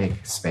want to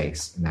make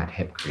space in that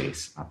hip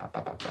crease. Up, up,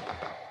 up, up, up,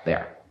 up.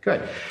 There,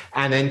 good.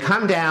 And then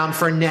come down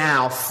for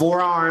now,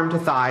 forearm to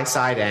thigh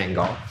side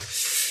angle.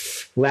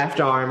 Left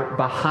arm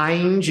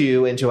behind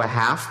you into a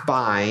half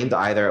bind,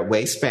 either at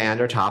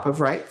waistband or top of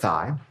right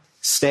thigh.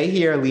 Stay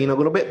here, lean a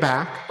little bit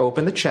back,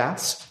 open the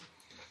chest.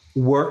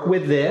 Work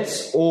with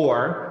this,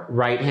 or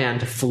right hand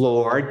to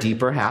floor,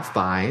 deeper half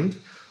bind.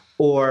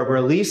 Or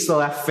release the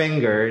left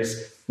fingers,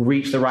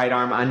 reach the right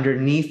arm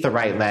underneath the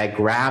right leg,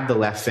 grab the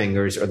left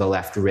fingers or the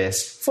left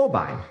wrist, full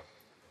bind.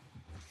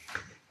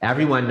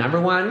 Everyone,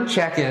 number one,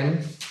 check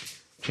in.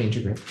 Change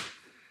your grip.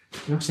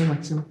 No, same way.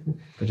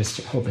 But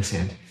just hold this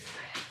hand.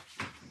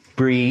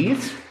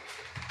 Breathe.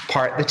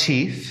 Part the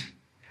teeth.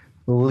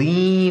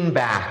 Lean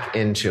back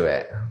into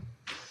it.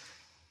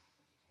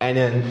 And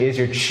then is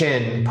your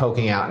chin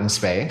poking out in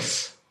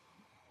space?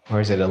 Or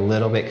is it a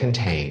little bit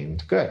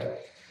contained? Good.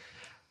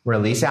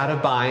 Release out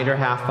of bind or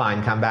half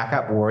bind. Come back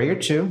up, warrior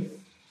two.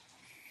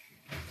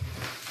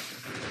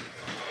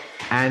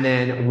 And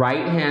then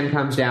right hand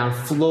comes down,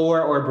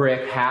 floor or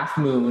brick, half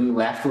moon,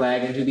 left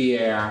leg into the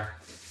air,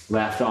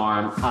 left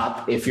arm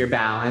up if you're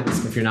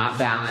balanced. If you're not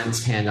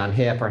balanced, hand on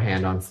hip or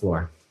hand on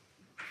floor.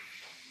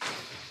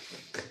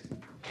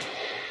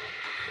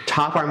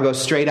 Top arm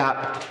goes straight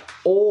up,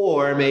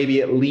 or maybe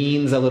it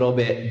leans a little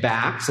bit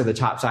back so the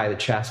top side of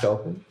the chest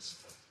opens.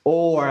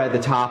 Or the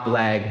top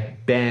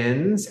leg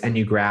bends and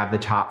you grab the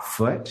top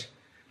foot.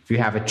 If you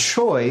have a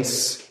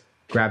choice,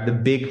 grab the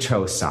big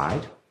toe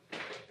side.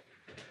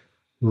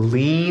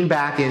 Lean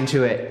back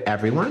into it,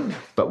 everyone,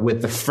 but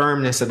with the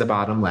firmness of the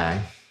bottom leg.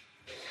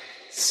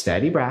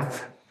 Steady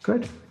breath.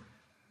 Good.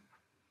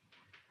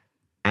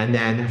 And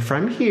then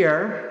from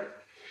here,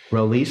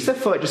 release the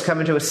foot. Just come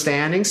into a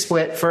standing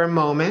split for a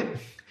moment.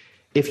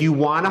 If you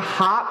want to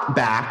hop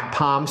back,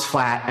 palms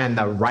flat, and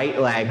the right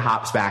leg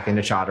hops back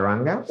into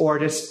chaturanga, or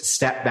just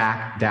step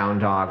back, down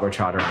dog, or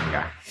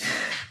chaturanga.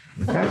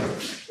 Okay?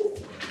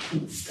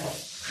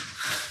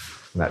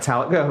 That's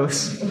how it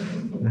goes,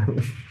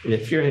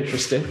 if you're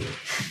interested.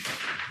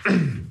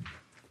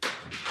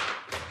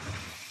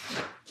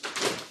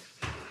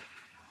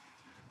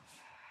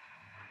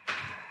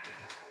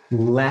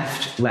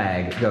 Left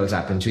leg goes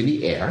up into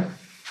the air.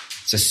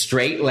 It's a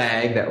straight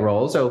leg that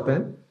rolls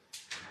open.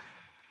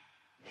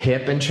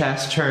 Hip and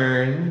chest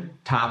turn,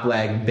 top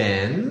leg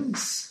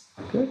bends.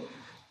 Good.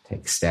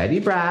 Take steady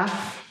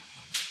breath.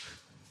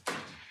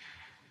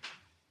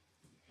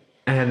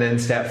 And then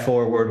step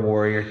forward,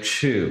 warrior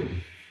two.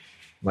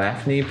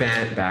 Left knee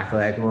bent, back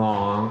leg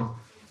long,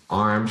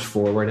 arms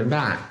forward and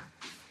back.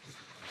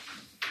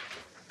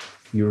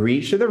 You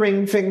reach to the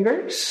ring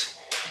fingers.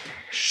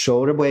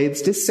 Shoulder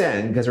blades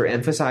descend because we're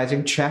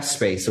emphasizing chest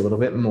space a little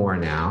bit more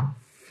now.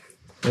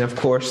 And of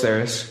course,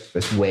 there's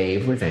this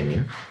wave within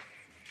you.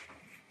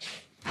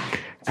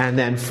 And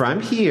then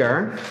from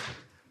here,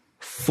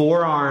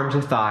 forearm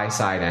to thigh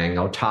side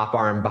angle, top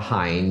arm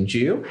behind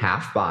you,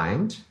 half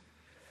bind.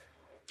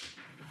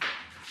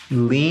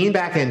 Lean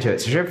back into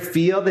it. So you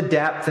feel the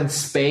depth and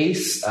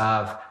space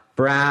of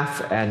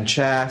breath and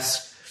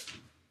chest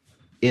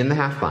in the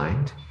half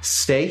bind.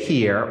 Stay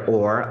here,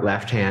 or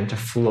left hand to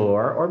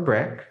floor or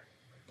brick.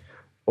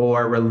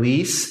 Or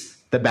release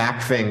the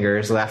back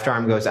fingers. Left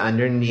arm goes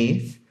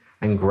underneath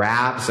and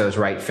grabs those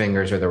right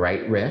fingers or the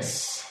right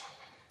wrists.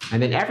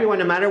 And then everyone,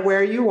 no matter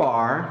where you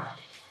are,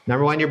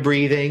 Number one, you're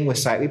breathing with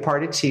slightly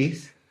parted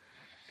teeth.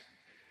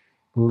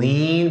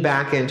 Lean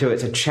back into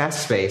it so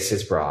chest space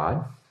is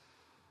broad.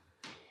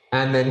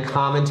 And then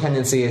common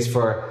tendency is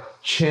for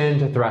chin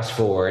to thrust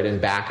forward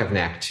and back of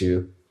neck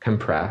to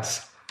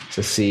compress.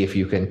 So see if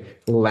you can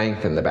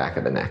lengthen the back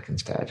of the neck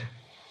instead.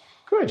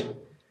 Good.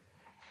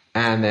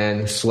 And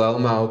then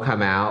slow-mo,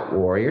 come out,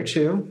 warrior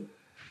two.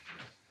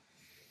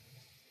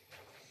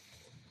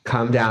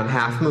 Come down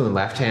half moon,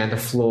 left hand to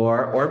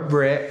floor or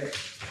brick,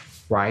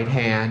 right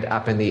hand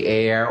up in the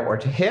air or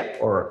to hip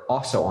or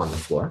also on the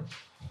floor.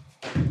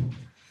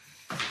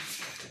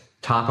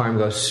 Top arm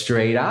goes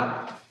straight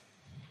up.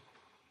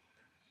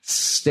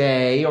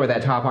 Stay, or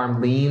that top arm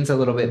leans a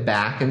little bit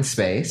back in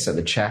space so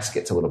the chest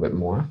gets a little bit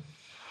more.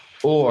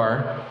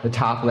 Or the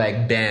top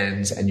leg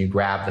bends and you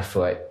grab the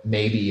foot,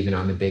 maybe even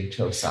on the big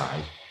toe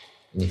side.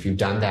 And if you've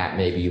done that,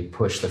 maybe you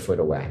push the foot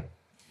away.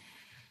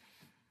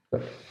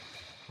 Good.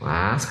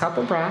 Last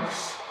couple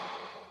breaths.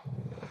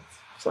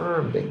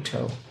 Firm big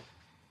toe.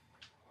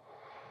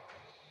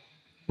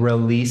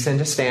 Release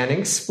into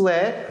standing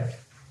split.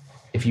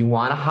 If you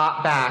want to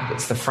hop back,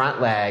 it's the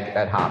front leg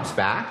that hops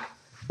back.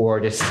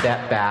 Or just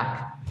step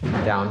back,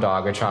 down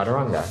dog or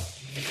chaturanga.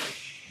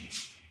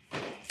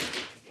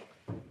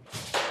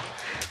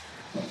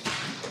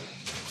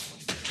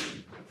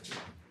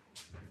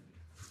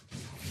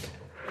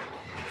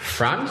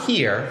 From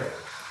here,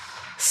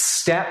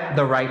 step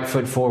the right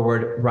foot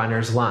forward,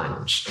 runner's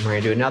lunge. And we're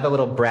going to do another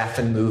little breath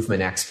and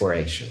movement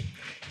exploration.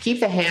 Keep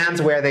the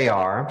hands where they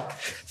are,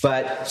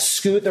 but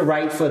scoot the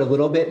right foot a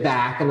little bit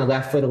back and the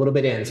left foot a little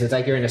bit in. So it's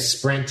like you're in a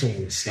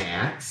sprinting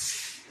stance.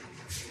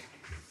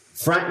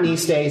 Front knee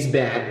stays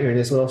bent. You're in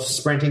this little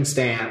sprinting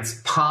stance.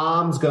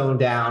 Palms going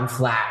down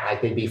flat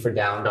like they'd be for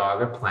down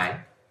dog or plank.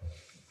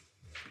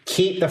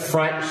 Keep the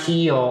front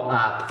heel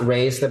up.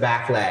 Raise the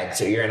back leg.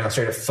 So you're in a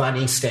sort of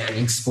funny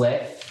standing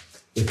split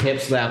with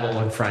hips level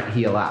and front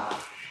heel up.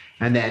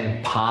 And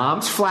then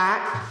palms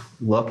flat.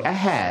 Look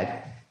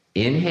ahead.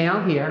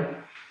 Inhale here.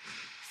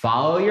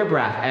 Follow your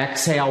breath.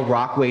 Exhale,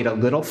 rock weight a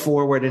little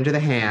forward into the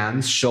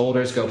hands.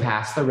 Shoulders go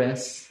past the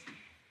wrists.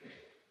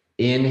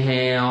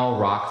 Inhale,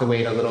 rock the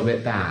weight a little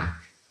bit back.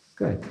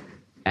 Good.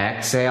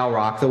 Exhale,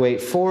 rock the weight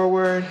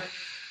forward.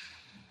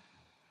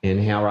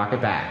 Inhale, rock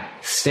it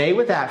back. Stay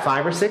with that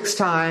 5 or 6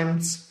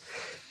 times.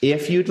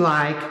 If you'd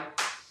like,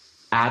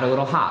 add a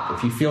little hop.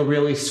 If you feel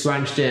really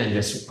scrunched in,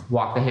 just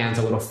walk the hands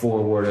a little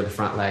forward or the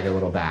front leg a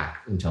little back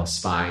until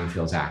spine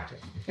feels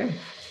active. Okay?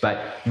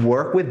 But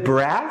work with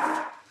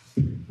breath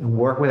and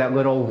work with that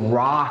little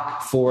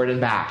rock forward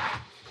and back.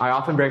 I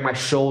often bring my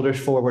shoulders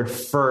forward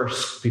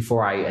first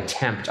before I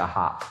attempt a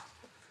hop.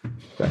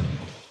 Good.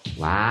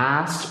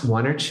 Last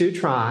 1 or 2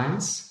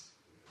 tries.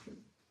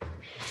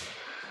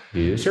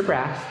 Use your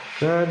breath.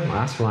 Good.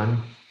 Last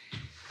one.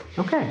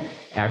 Okay.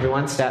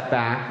 Everyone step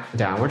back.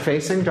 Downward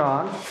facing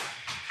dog.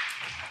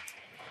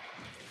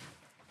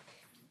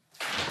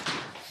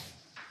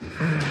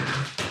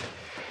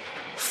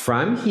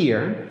 From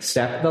here,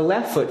 step the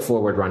left foot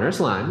forward, runner's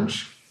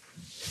lunge.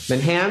 Then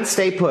hands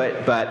stay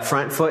put, but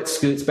front foot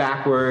scoots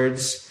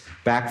backwards,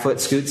 back foot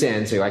scoots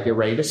in. So you're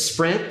ready to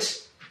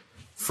sprint.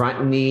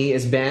 Front knee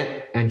is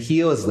bent and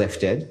heel is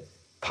lifted.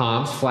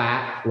 Palms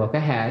flat, look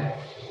ahead.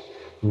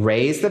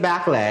 Raise the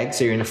back leg,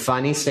 so you're in a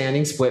funny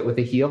standing split with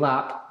the heel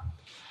up.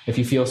 If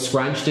you feel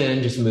scrunched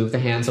in, just move the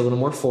hands a little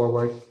more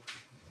forward.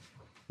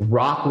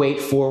 Rock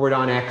weight forward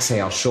on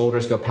exhale.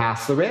 Shoulders go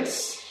past the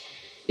wrists.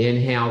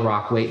 Inhale,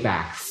 rock weight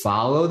back.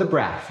 Follow the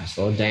breath. This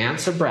little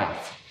dance of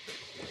breath.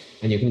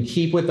 And you can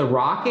keep with the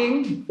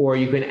rocking, or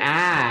you can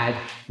add,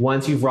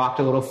 once you've rocked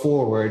a little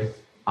forward,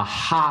 a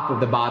hop of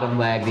the bottom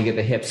leg to get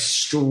the hips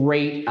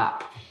straight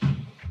up.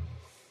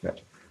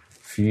 Good.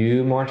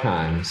 Few more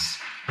times.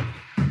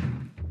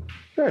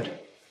 Good.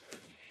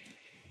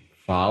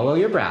 Follow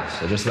your breath.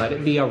 So just let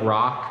it be a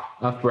rock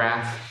of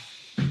breath.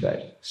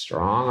 Good.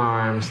 Strong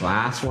arms.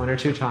 Last 1 or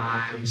 2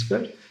 times.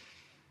 Good.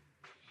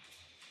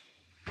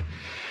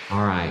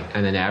 All right.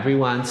 And then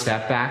everyone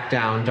step back,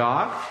 down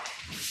dog.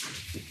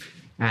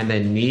 And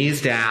then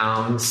knees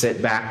down, sit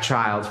back,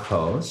 child's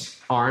pose.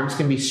 Arms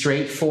can be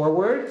straight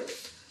forward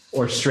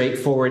or straight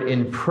forward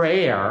in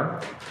prayer.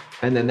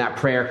 And then that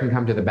prayer can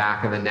come to the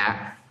back of the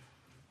neck.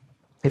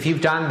 If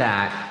you've done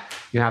that,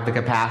 you have the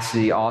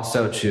capacity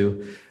also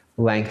to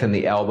lengthen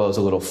the elbows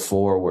a little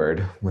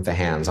forward with the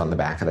hands on the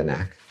back of the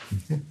neck.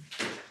 Okay.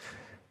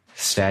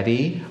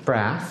 Steady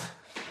breath.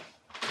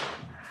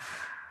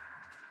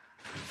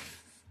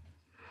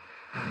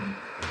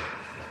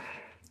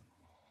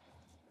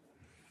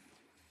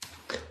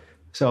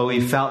 So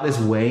we felt this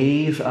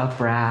wave of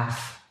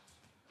breath.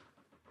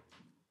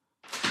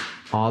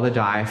 All the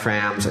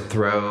diaphragms at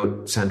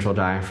throat, central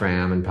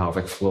diaphragm, and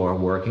pelvic floor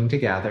working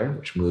together,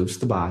 which moves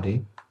the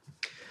body.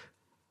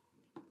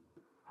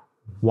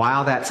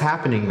 While that's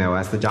happening, though,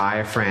 as the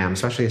diaphragm,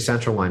 especially the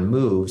central one,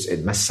 moves,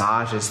 it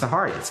massages the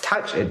heart.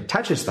 It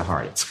touches the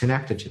heart. It's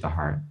connected to the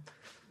heart.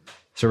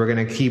 So we're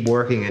going to keep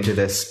working into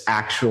this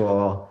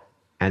actual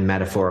and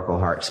metaphorical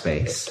heart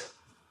space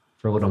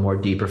for a little more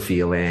deeper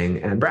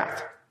feeling and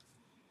breath.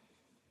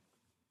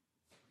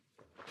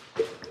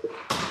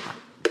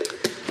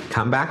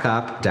 Come back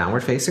up,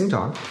 downward facing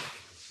dog.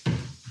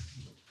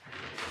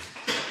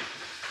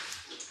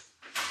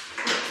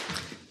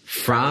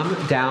 From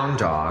down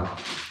dog,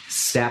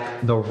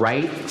 step the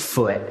right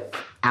foot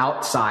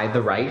outside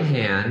the right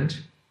hand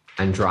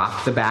and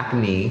drop the back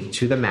knee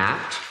to the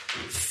mat.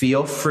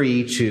 Feel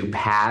free to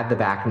pad the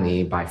back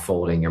knee by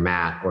folding your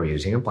mat or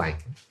using a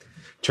blanket.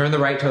 Turn the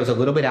right toes a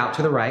little bit out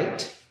to the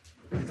right.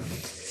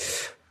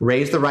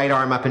 Raise the right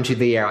arm up into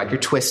the air like you're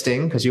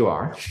twisting, because you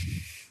are.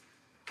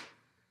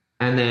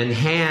 And then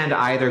hand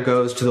either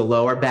goes to the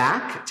lower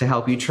back to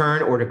help you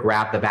turn or to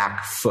grab the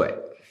back foot.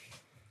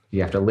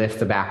 You have to lift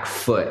the back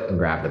foot and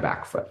grab the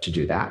back foot to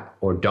do that.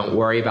 Or don't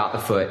worry about the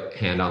foot,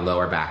 hand on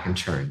lower back and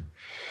turn.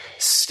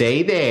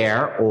 Stay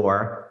there,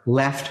 or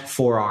left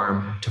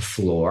forearm to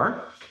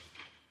floor.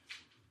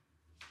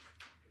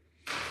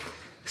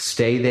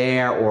 Stay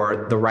there,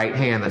 or the right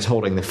hand that's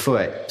holding the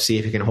foot, see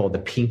if you can hold the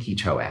pinky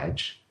toe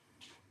edge.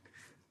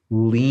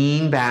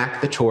 Lean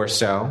back the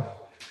torso.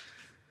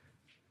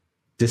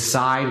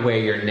 Decide where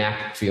your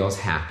neck feels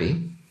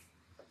happy.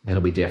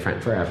 It'll be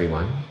different for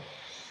everyone.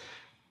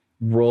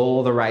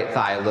 Roll the right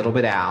thigh a little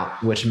bit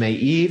out, which may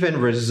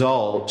even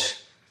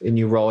result in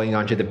you rolling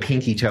onto the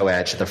pinky toe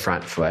edge of the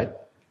front foot.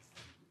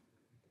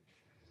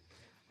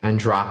 And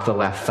drop the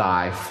left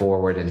thigh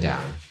forward and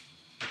down.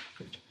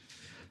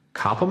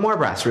 Couple more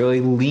breaths, really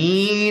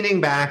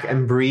leaning back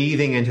and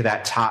breathing into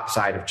that top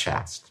side of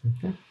chest.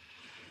 Okay.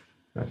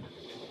 Good.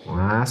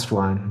 Last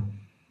one.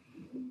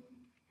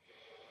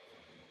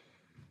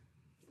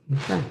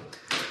 Okay.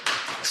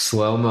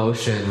 Slow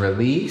motion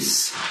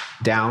release,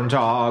 down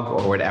dog,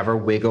 or whatever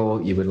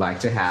wiggle you would like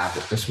to have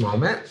at this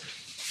moment.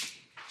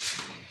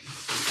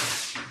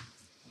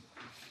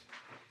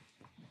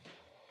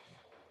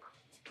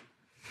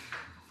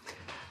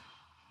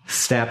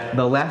 Step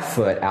the left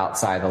foot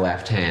outside the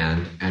left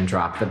hand and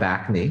drop the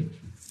back knee.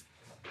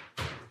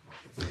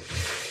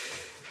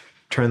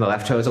 Turn the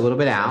left toes a little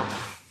bit out.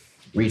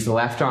 Reach the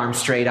left arm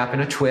straight up in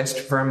a twist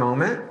for a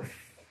moment.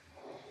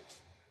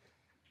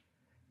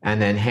 And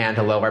then hand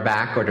to lower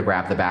back or to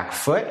grab the back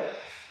foot,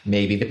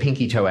 maybe the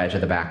pinky toe edge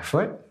of the back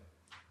foot.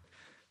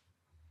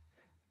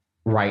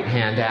 Right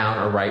hand down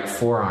or right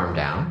forearm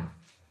down.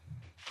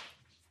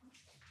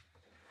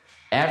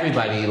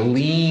 Everybody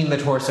lean the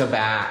torso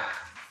back,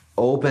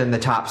 open the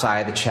top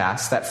side of the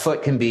chest. That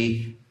foot can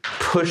be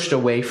pushed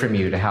away from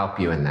you to help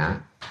you in that.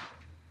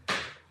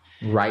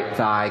 Right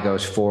thigh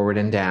goes forward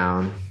and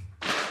down.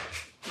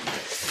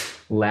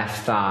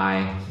 Left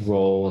thigh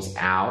rolls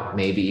out,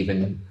 maybe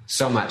even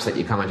so much that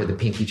you come onto the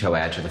pinky toe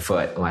edge of the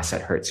foot, unless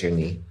that hurts your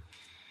knee.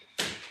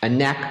 A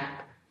neck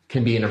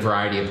can be in a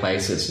variety of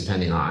places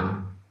depending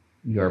on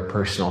your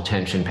personal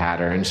tension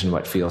patterns and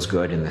what feels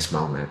good in this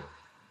moment.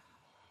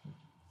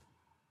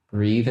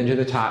 Breathe into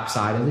the top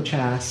side of the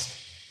chest.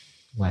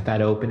 Let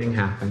that opening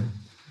happen.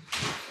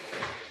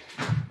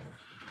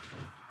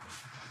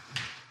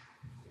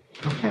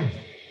 Okay.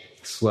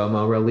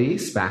 Slow-mo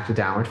release, back to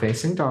downward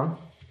facing dog.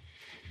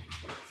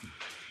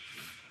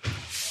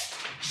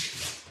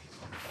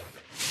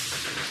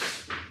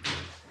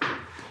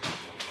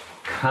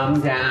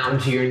 Come down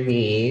to your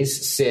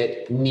knees,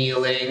 sit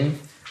kneeling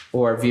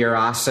or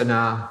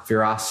virasana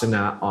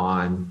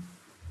on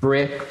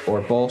brick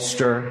or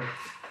bolster,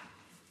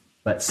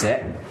 but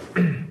sit.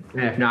 And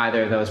if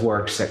neither of those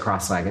works, sit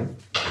cross-legged.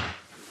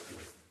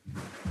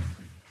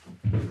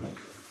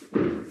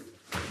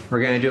 We're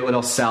going to do a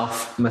little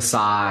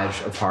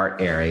self-massage of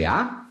heart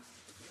area.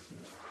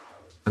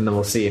 And then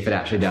we'll see if it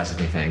actually does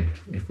anything.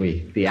 If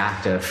the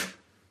act of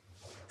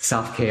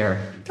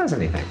self-care does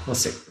anything. We'll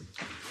see.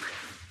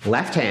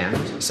 Left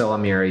hand, so I'll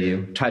mirror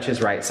you,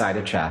 touches right side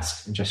of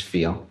chest and just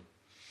feel.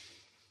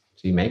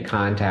 So you make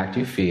contact,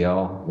 you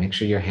feel. Make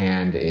sure your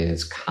hand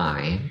is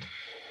kind.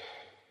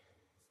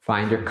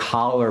 Find your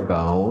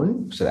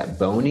collarbone, so that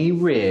bony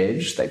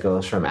ridge that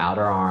goes from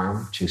outer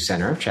arm to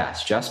center of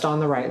chest, just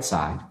on the right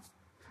side.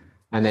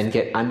 And then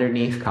get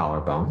underneath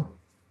collarbone.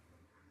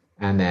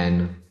 And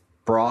then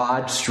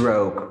broad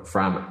stroke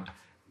from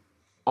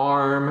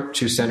arm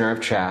to center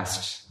of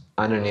chest,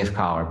 underneath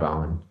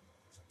collarbone.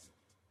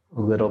 A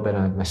little bit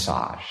of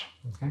massage.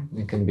 Okay?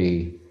 It can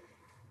be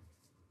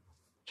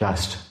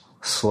just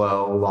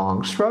slow,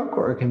 long stroke,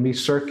 or it can be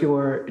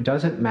circular. It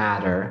doesn't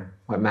matter.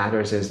 What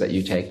matters is that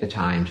you take the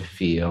time to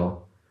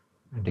feel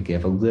and to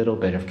give a little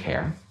bit of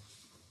care.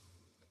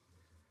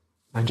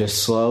 And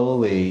just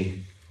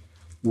slowly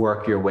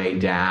work your way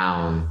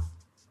down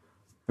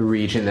the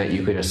region that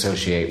you could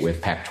associate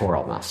with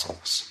pectoral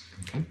muscles.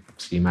 Okay?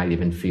 So you might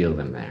even feel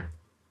them there.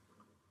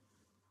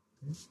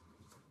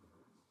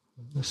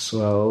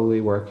 Slowly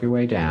work your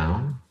way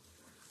down.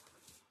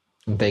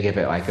 And think of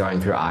it like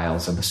going through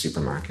aisles of a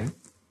supermarket.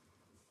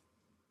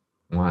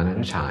 One at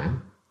a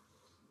time.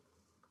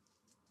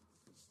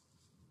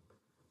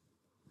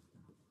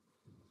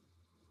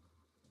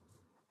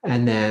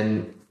 And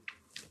then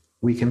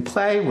we can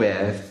play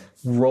with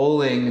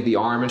rolling the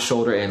arm and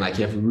shoulder in like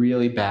you have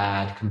really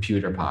bad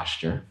computer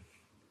posture.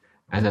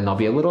 And then there'll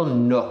be a little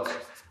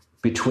nook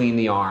between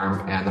the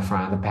arm and the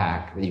front of the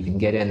pec that you can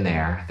get in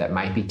there that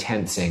might be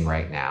tensing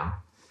right now.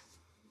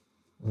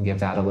 And give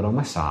that a little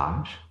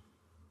massage.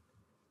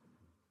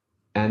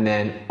 And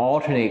then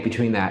alternate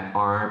between that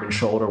arm and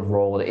shoulder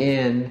rolled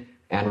in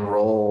and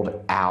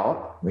rolled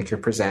out, like you're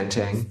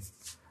presenting.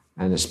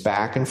 And just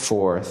back and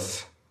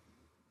forth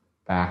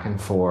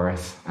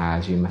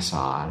as you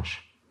massage.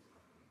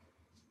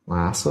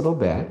 Last little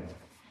bit.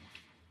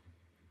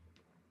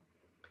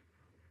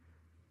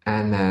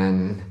 And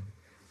then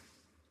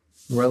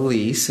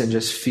release and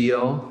just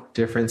feel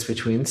difference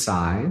between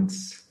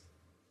sides.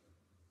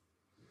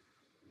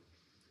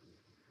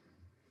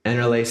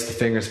 Interlace the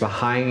fingers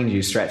behind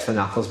you, stretch the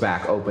knuckles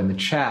back, open the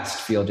chest,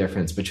 feel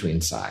difference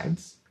between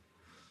sides.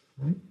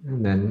 Right?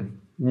 And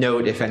then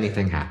note if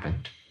anything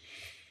happened.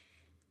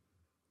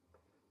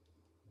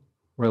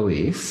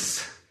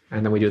 Release.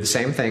 And then we do the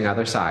same thing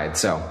other side.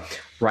 So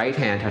right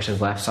hand touches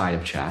left side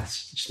of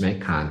chest. Just make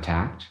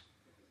contact.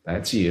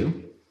 That's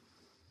you.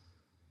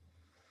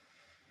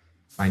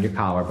 Find your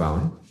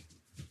collarbone.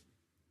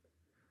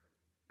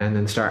 And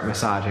then start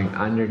massaging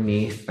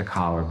underneath the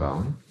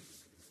collarbone.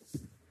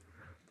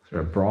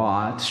 Sort of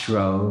broad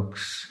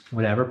strokes,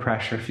 whatever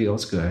pressure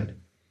feels good.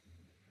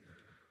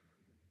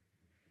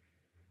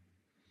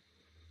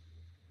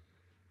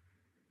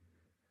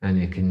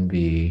 And it can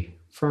be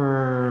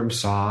firm,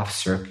 soft,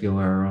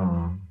 circular.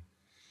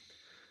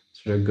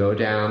 Sort of go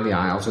down the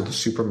aisles of the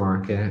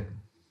supermarket,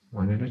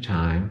 one at a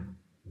time.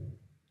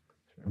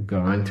 Sort of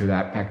going through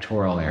that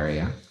pectoral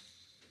area.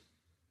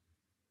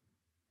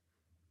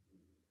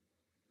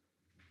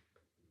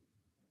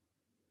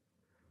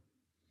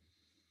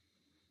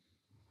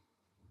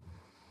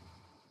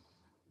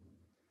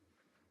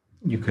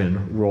 You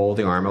can roll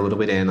the arm a little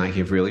bit in like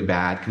you have really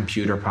bad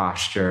computer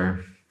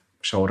posture.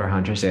 Shoulder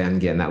hunters in,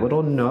 get in that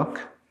little nook.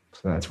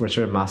 So that's where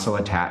sort of muscle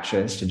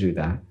attaches to do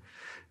that.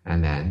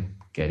 And then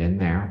get in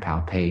there,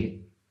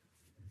 palpate.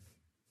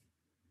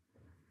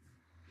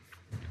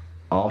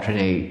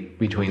 Alternate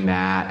between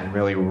that and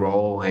really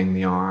rolling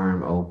the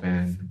arm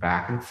open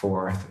back and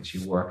forth as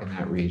you work in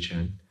that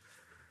region.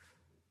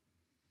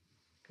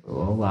 A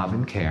little love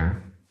and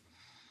care.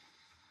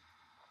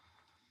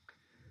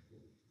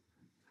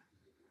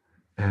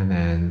 And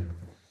then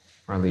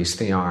release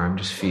the arm,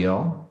 just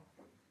feel.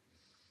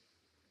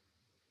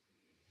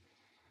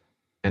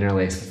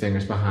 Interlace the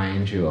fingers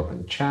behind you, open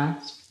the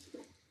chest.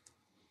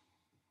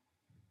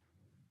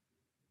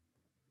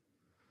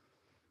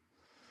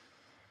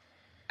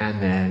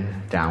 And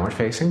then downward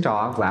facing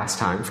dog, last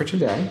time for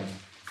today.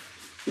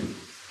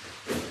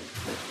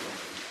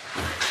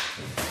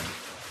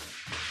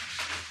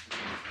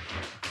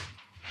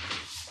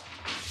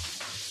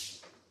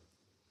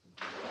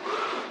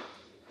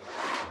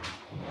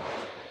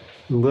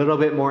 A little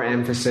bit more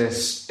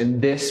emphasis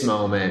in this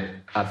moment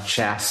of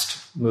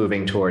chest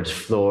moving towards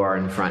floor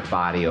and front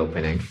body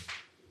opening.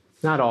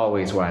 Not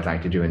always what I'd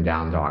like to do in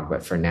down dog,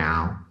 but for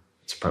now,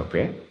 it's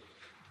appropriate.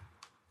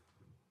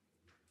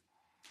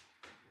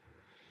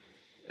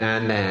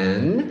 And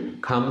then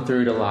come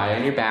through to lie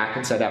on your back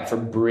and set up for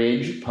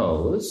bridge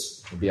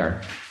pose. It'll be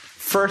our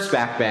first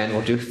back bend.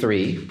 We'll do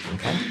 3,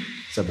 okay?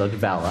 So they'll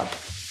develop.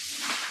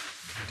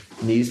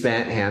 Knees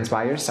bent, hands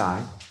by your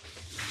side.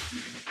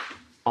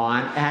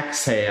 On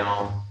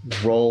exhale,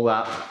 roll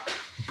up,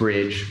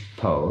 bridge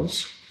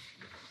pose.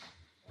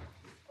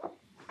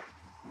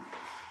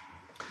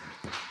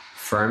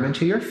 Firm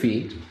into your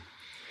feet.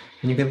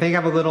 And you can think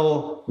of a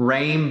little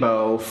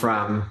rainbow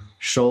from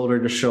shoulder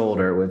to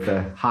shoulder, with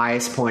the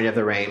highest point of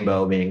the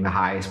rainbow being the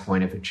highest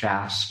point of the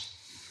chest.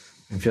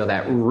 And feel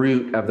that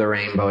root of the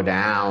rainbow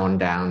down,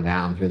 down,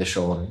 down through the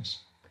shoulders.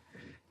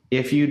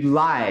 If you'd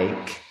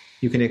like,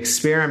 you can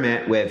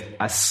experiment with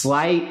a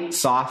slight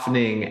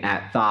softening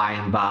at thigh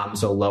and bum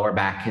so lower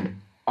back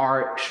can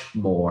arch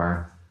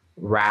more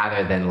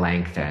rather than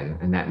lengthen,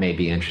 and that may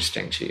be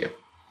interesting to you.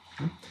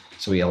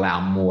 So we allow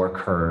more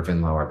curve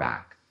in lower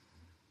back.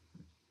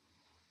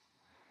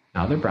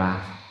 Another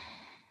breath.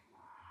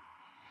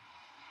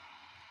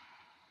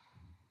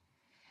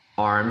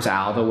 Arms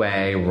out of the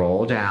way,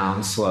 roll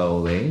down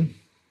slowly.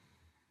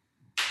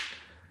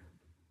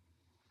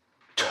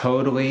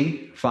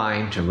 Totally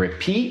fine to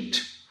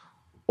repeat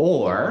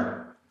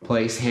or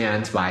place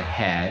hands by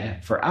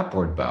head for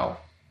upward bow.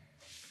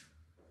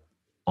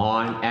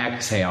 On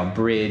exhale,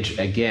 bridge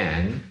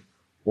again,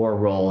 or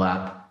roll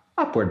up,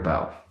 upward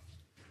bow.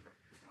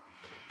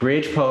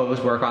 Bridge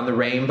pose, work on the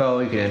rainbow.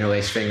 You can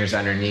interlace fingers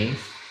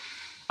underneath.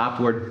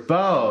 Upward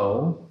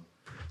bow,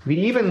 you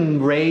can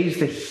even raise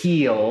the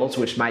heels,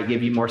 which might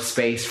give you more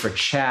space for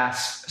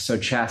chest, so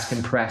chest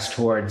can press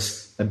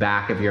towards the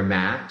back of your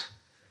mat.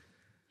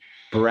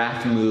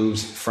 Breath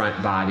moves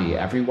front body,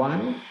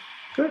 everyone.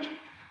 Good.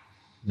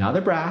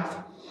 Another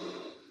breath.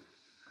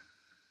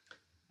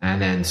 And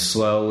then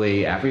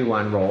slowly,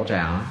 everyone roll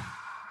down.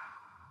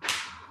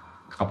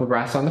 A couple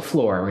breaths on the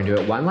floor. We're going to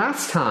do it one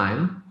last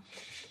time.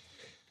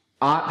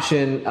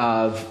 Option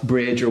of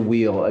bridge or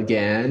wheel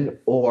again,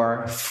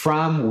 or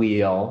from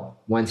wheel.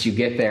 Once you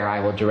get there, I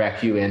will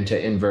direct you into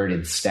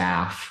inverted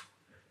staff.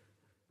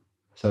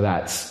 So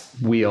that's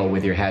wheel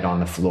with your head on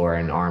the floor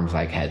and arms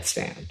like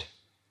headstand.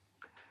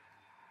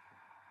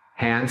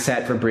 Hands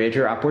set for bridge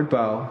or upward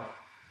bow.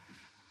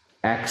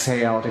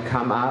 Exhale to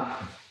come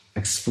up.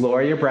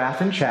 Explore your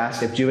breath and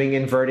chest. If doing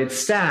inverted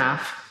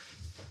staff,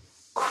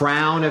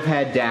 crown of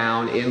head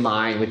down in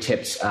line with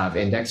tips of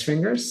index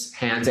fingers.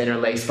 Hands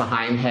interlaced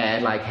behind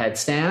head like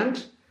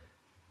headstand.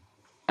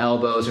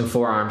 Elbows and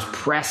forearms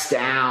press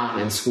down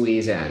and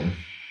squeeze in.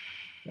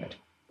 Good.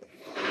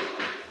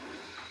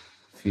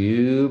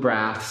 Few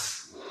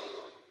breaths.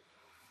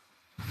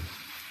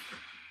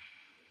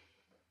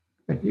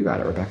 You got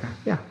it, Rebecca.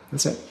 Yeah,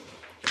 that's it.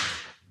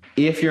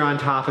 If you're on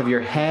top of your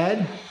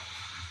head,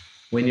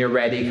 when you're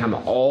ready, come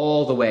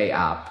all the way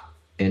up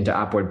into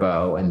upward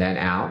bow and then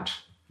out.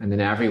 And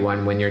then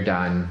everyone, when you're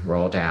done,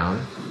 roll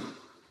down.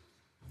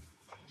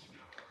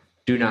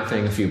 Do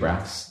nothing, a few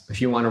breaths. If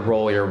you want to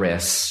roll your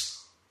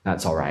wrists,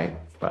 that's all right.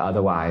 But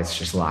otherwise,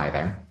 just lie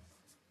there.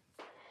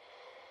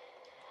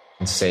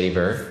 And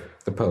savor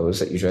the pose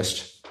that you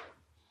just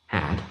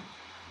had.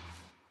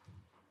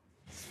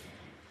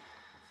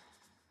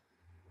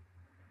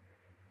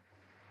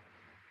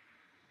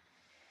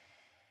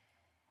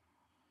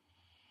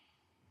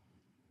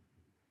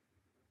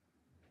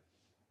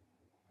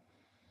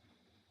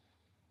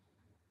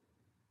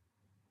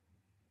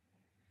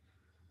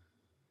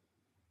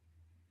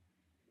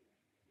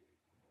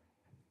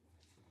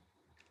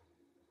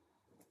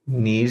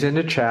 Knees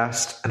into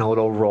chest and a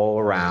little roll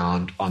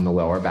around on the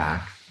lower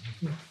back.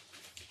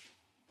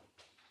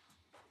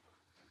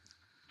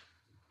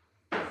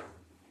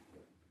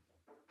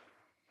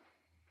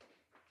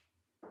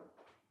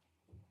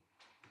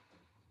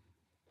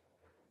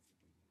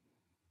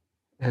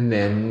 And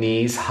then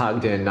knees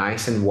hugged in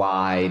nice and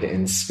wide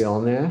in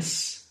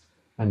stillness,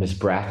 and just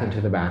breath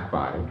into the back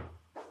body.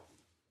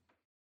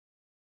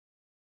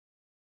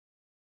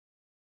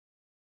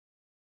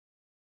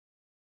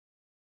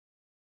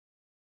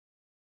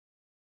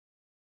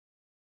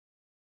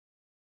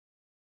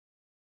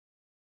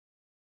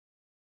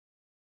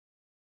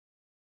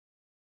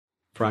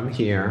 From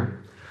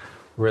here,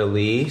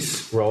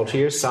 release, roll to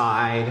your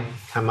side,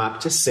 come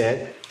up to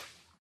sit.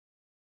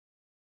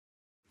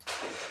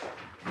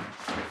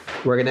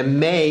 We're going to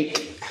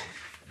make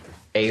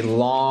a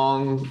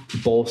long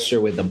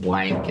bolster with a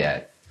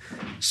blanket.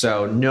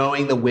 So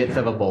knowing the width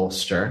of a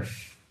bolster,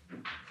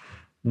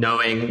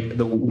 knowing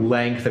the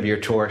length of your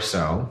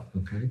torso,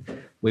 okay,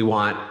 we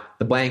want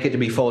the blanket to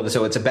be folded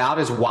so it's about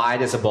as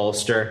wide as a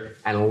bolster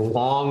and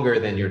longer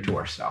than your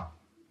torso.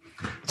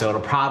 So it'll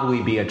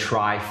probably be a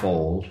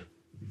tri-fold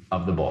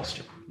of the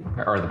bolster,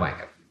 okay, or the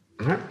blanket.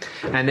 Okay?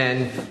 And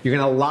then you're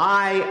going to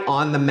lie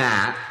on the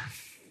mat.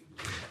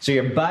 So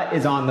your butt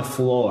is on the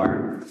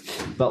floor,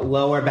 but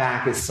lower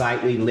back is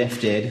slightly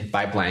lifted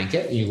by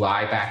blanket. You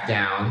lie back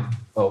down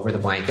over the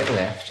blanket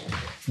lift.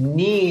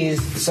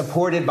 Knees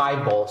supported by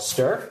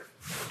bolster.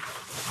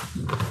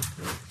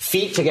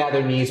 Feet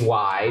together, knees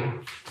wide.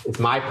 It's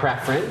my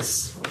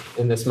preference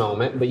in this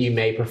moment, but you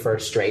may prefer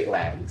straight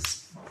legs.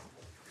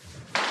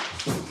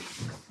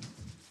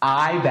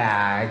 Eye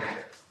bag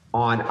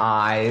on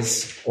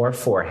eyes or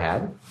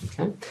forehead.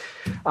 Okay?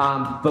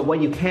 But what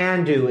you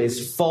can do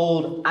is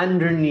fold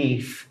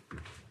underneath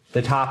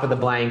the top of the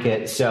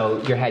blanket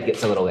so your head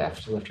gets a little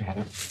lift. Lift your head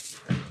up.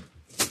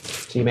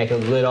 So you make a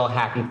little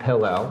happy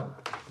pillow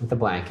with the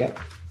blanket.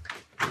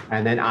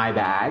 And then eye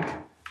bag.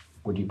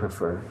 Would you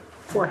prefer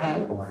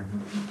forehead or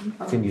you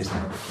can use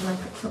that?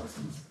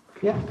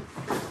 Yeah.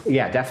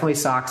 Yeah, definitely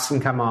socks can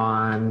come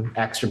on.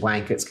 Extra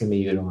blankets can be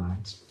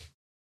utilized.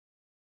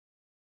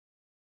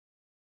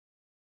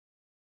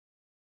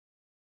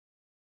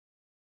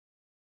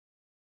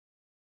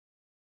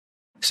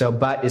 So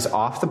butt is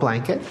off the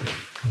blanket,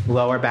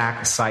 lower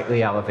back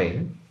slightly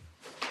elevated.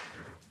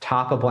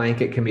 Top of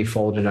blanket can be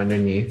folded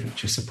underneath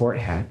to support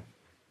head.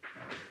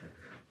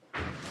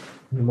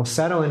 And we'll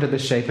settle into the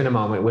shape in a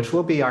moment, which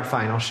will be our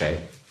final shape.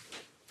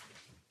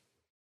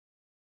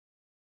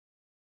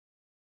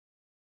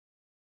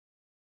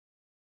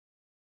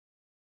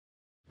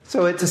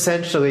 So it's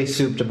essentially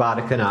Supta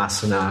Baddha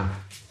Konasana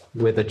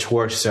with the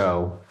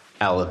torso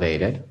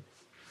elevated.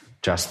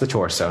 Just the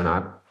torso,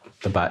 not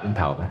the butt and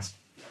pelvis.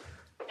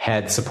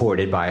 Head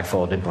supported by a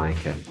folded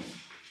blanket.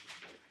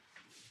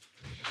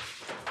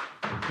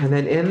 And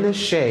then in this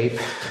shape,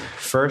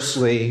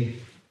 firstly,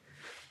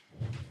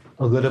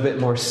 a little bit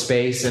more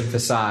space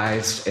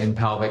emphasized in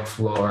pelvic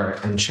floor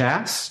and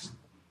chest.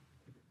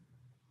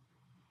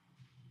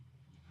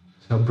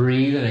 So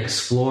breathe and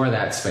explore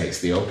that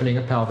space, the opening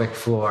of pelvic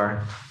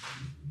floor,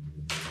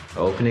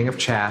 opening of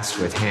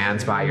chest with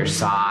hands by your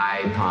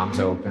side, palms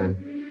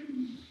open.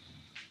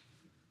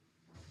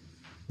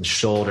 The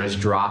shoulders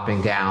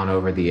dropping down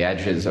over the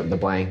edges of the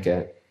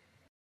blanket.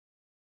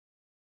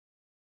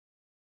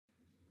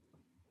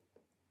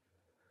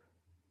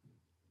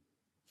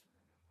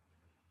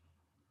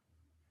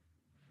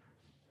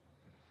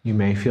 You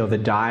may feel the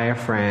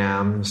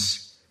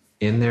diaphragms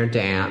in their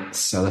dance,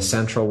 so the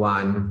central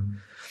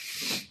one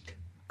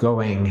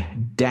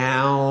going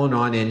down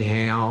on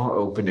inhale,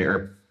 open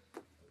or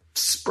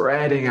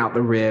spreading out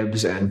the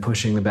ribs and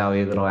pushing the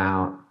belly a little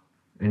out,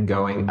 and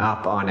going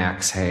up on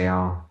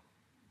exhale,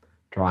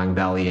 drawing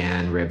belly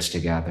in, ribs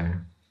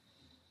together.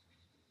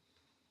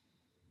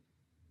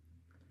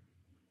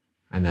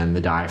 And then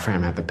the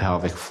diaphragm at the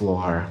pelvic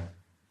floor.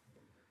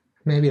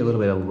 Maybe a little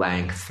bit of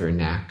length through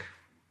neck.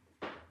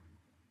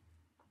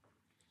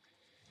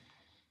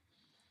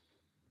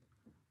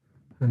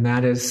 And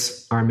that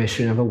is our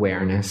mission of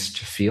awareness,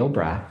 to feel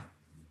breath.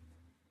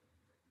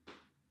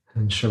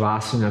 And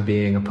Shavasana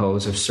being a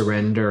pose of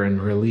surrender and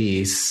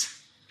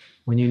release.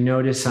 When you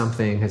notice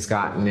something has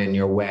gotten in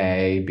your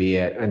way, be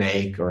it an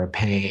ache or a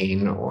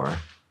pain or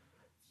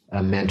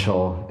a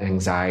mental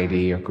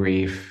anxiety or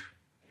grief,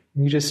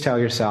 you just tell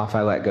yourself,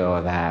 I let go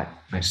of that,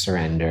 I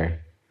surrender.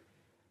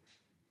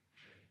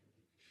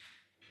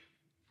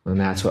 And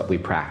that's what we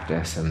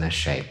practice in this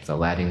shape, the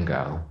letting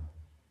go.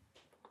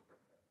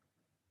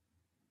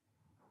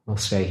 We'll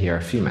stay here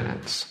a few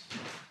minutes.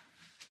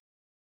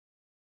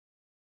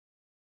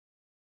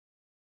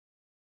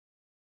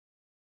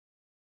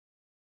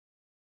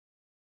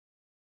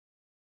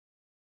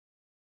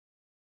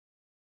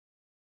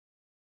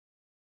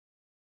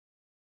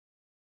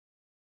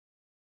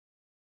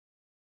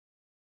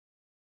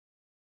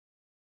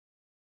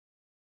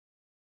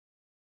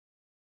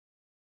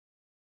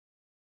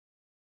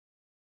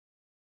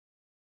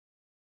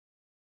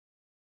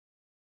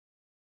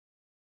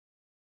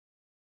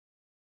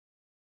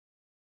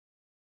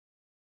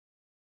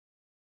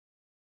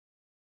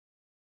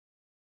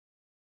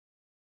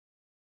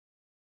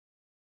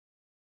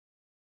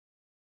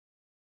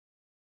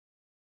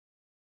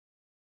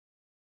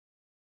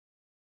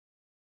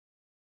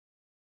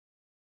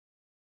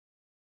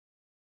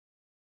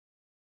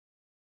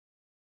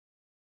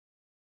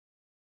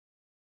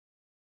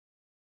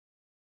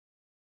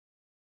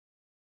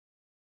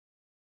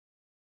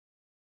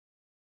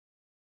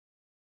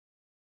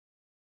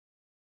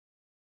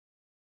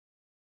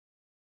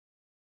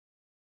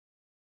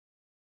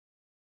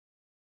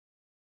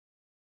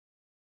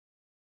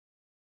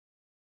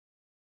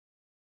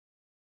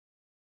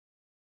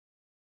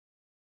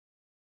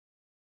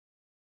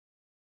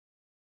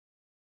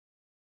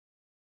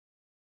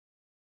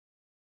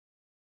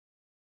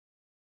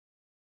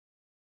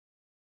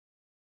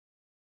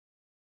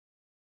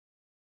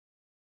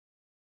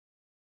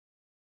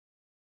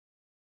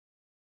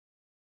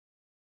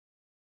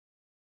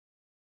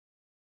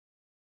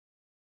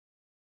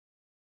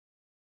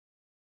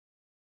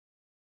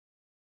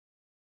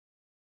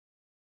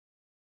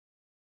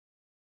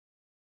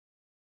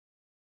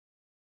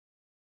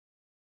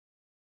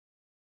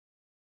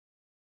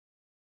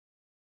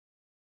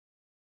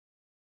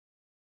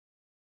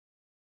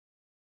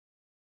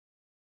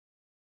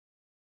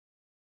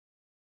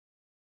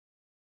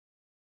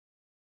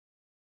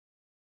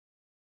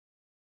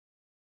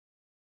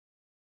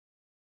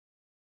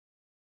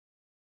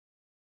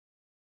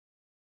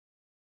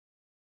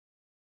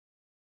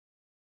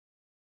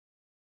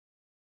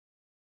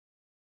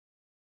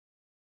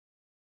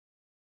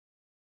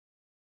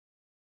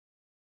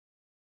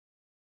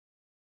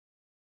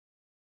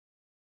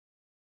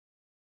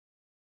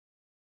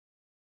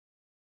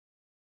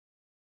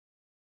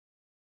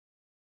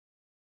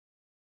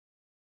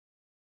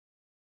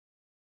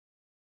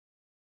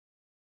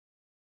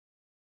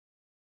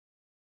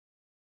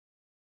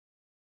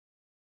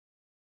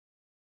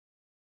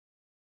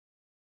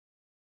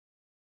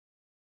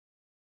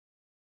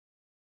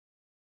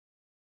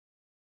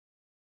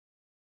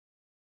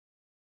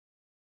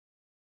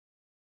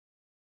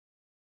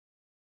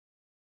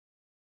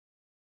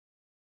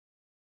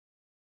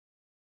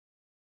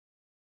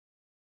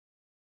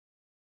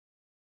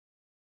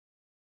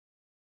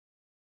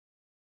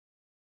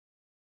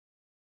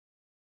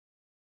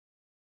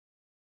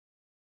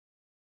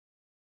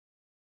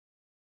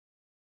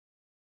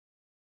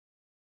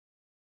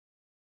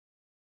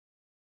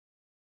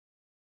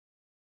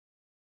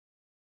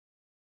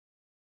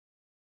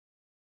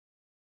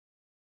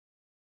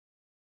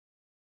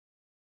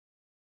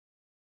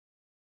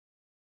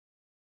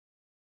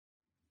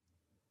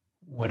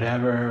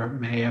 Whatever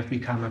may have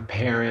become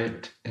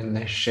apparent in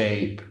this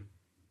shape,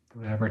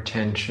 whatever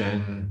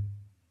tension,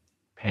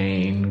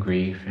 pain,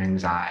 grief,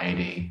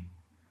 anxiety,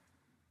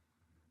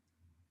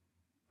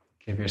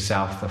 give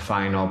yourself the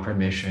final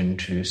permission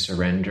to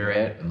surrender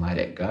it and let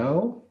it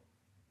go.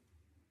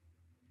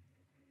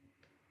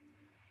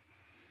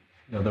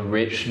 Feel the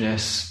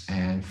richness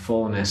and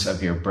fullness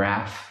of your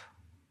breath.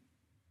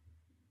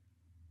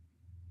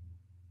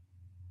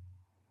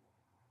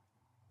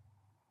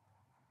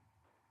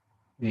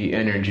 The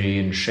energy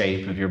and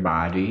shape of your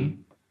body.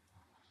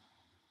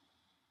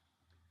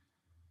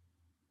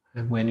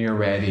 And when you're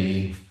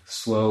ready,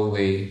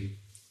 slowly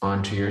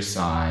onto your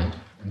side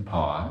and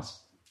pause.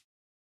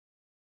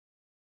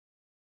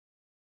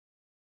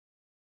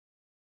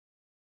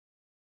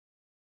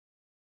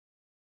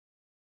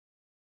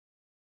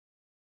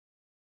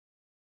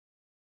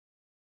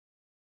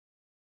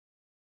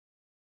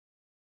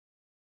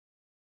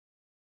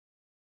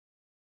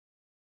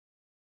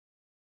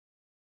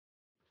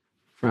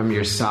 From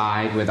your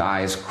side with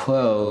eyes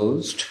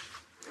closed,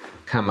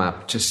 come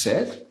up to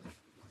sit.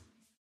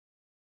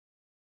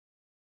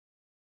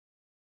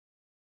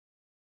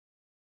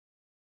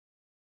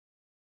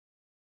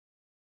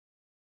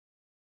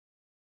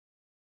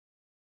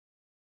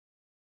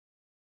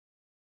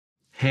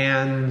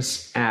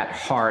 Hands at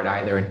heart,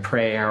 either in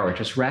prayer or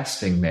just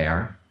resting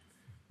there,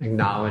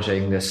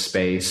 acknowledging this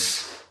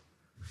space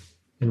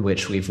in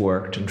which we've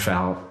worked and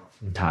felt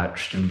and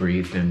touched and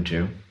breathed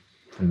into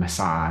and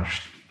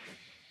massaged.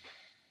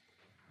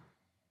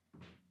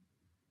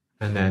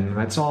 And then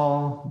let's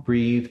all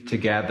breathe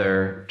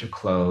together to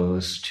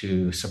close,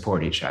 to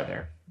support each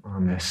other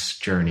on this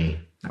journey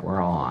that we're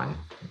all on.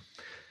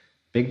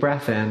 Big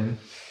breath in,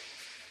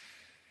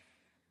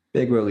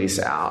 big release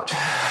out.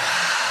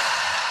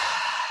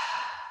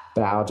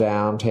 Bow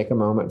down, take a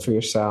moment for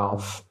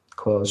yourself,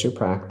 close your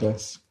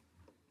practice.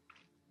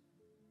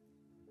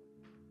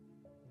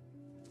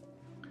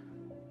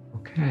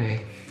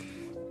 Okay.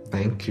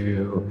 Thank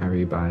you,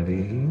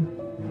 everybody.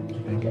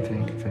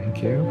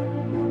 Thank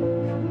you.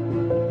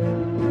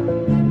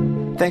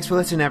 Thanks for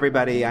listening,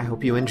 everybody. I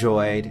hope you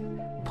enjoyed.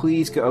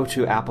 Please go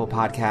to Apple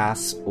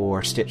Podcasts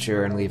or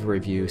Stitcher and leave a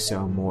review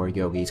so more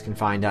yogis can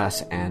find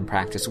us and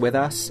practice with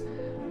us.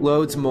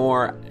 Loads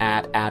more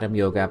at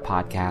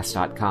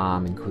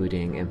adamyogapodcast.com,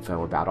 including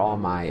info about all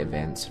my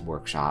events,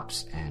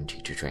 workshops, and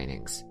teacher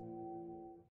trainings.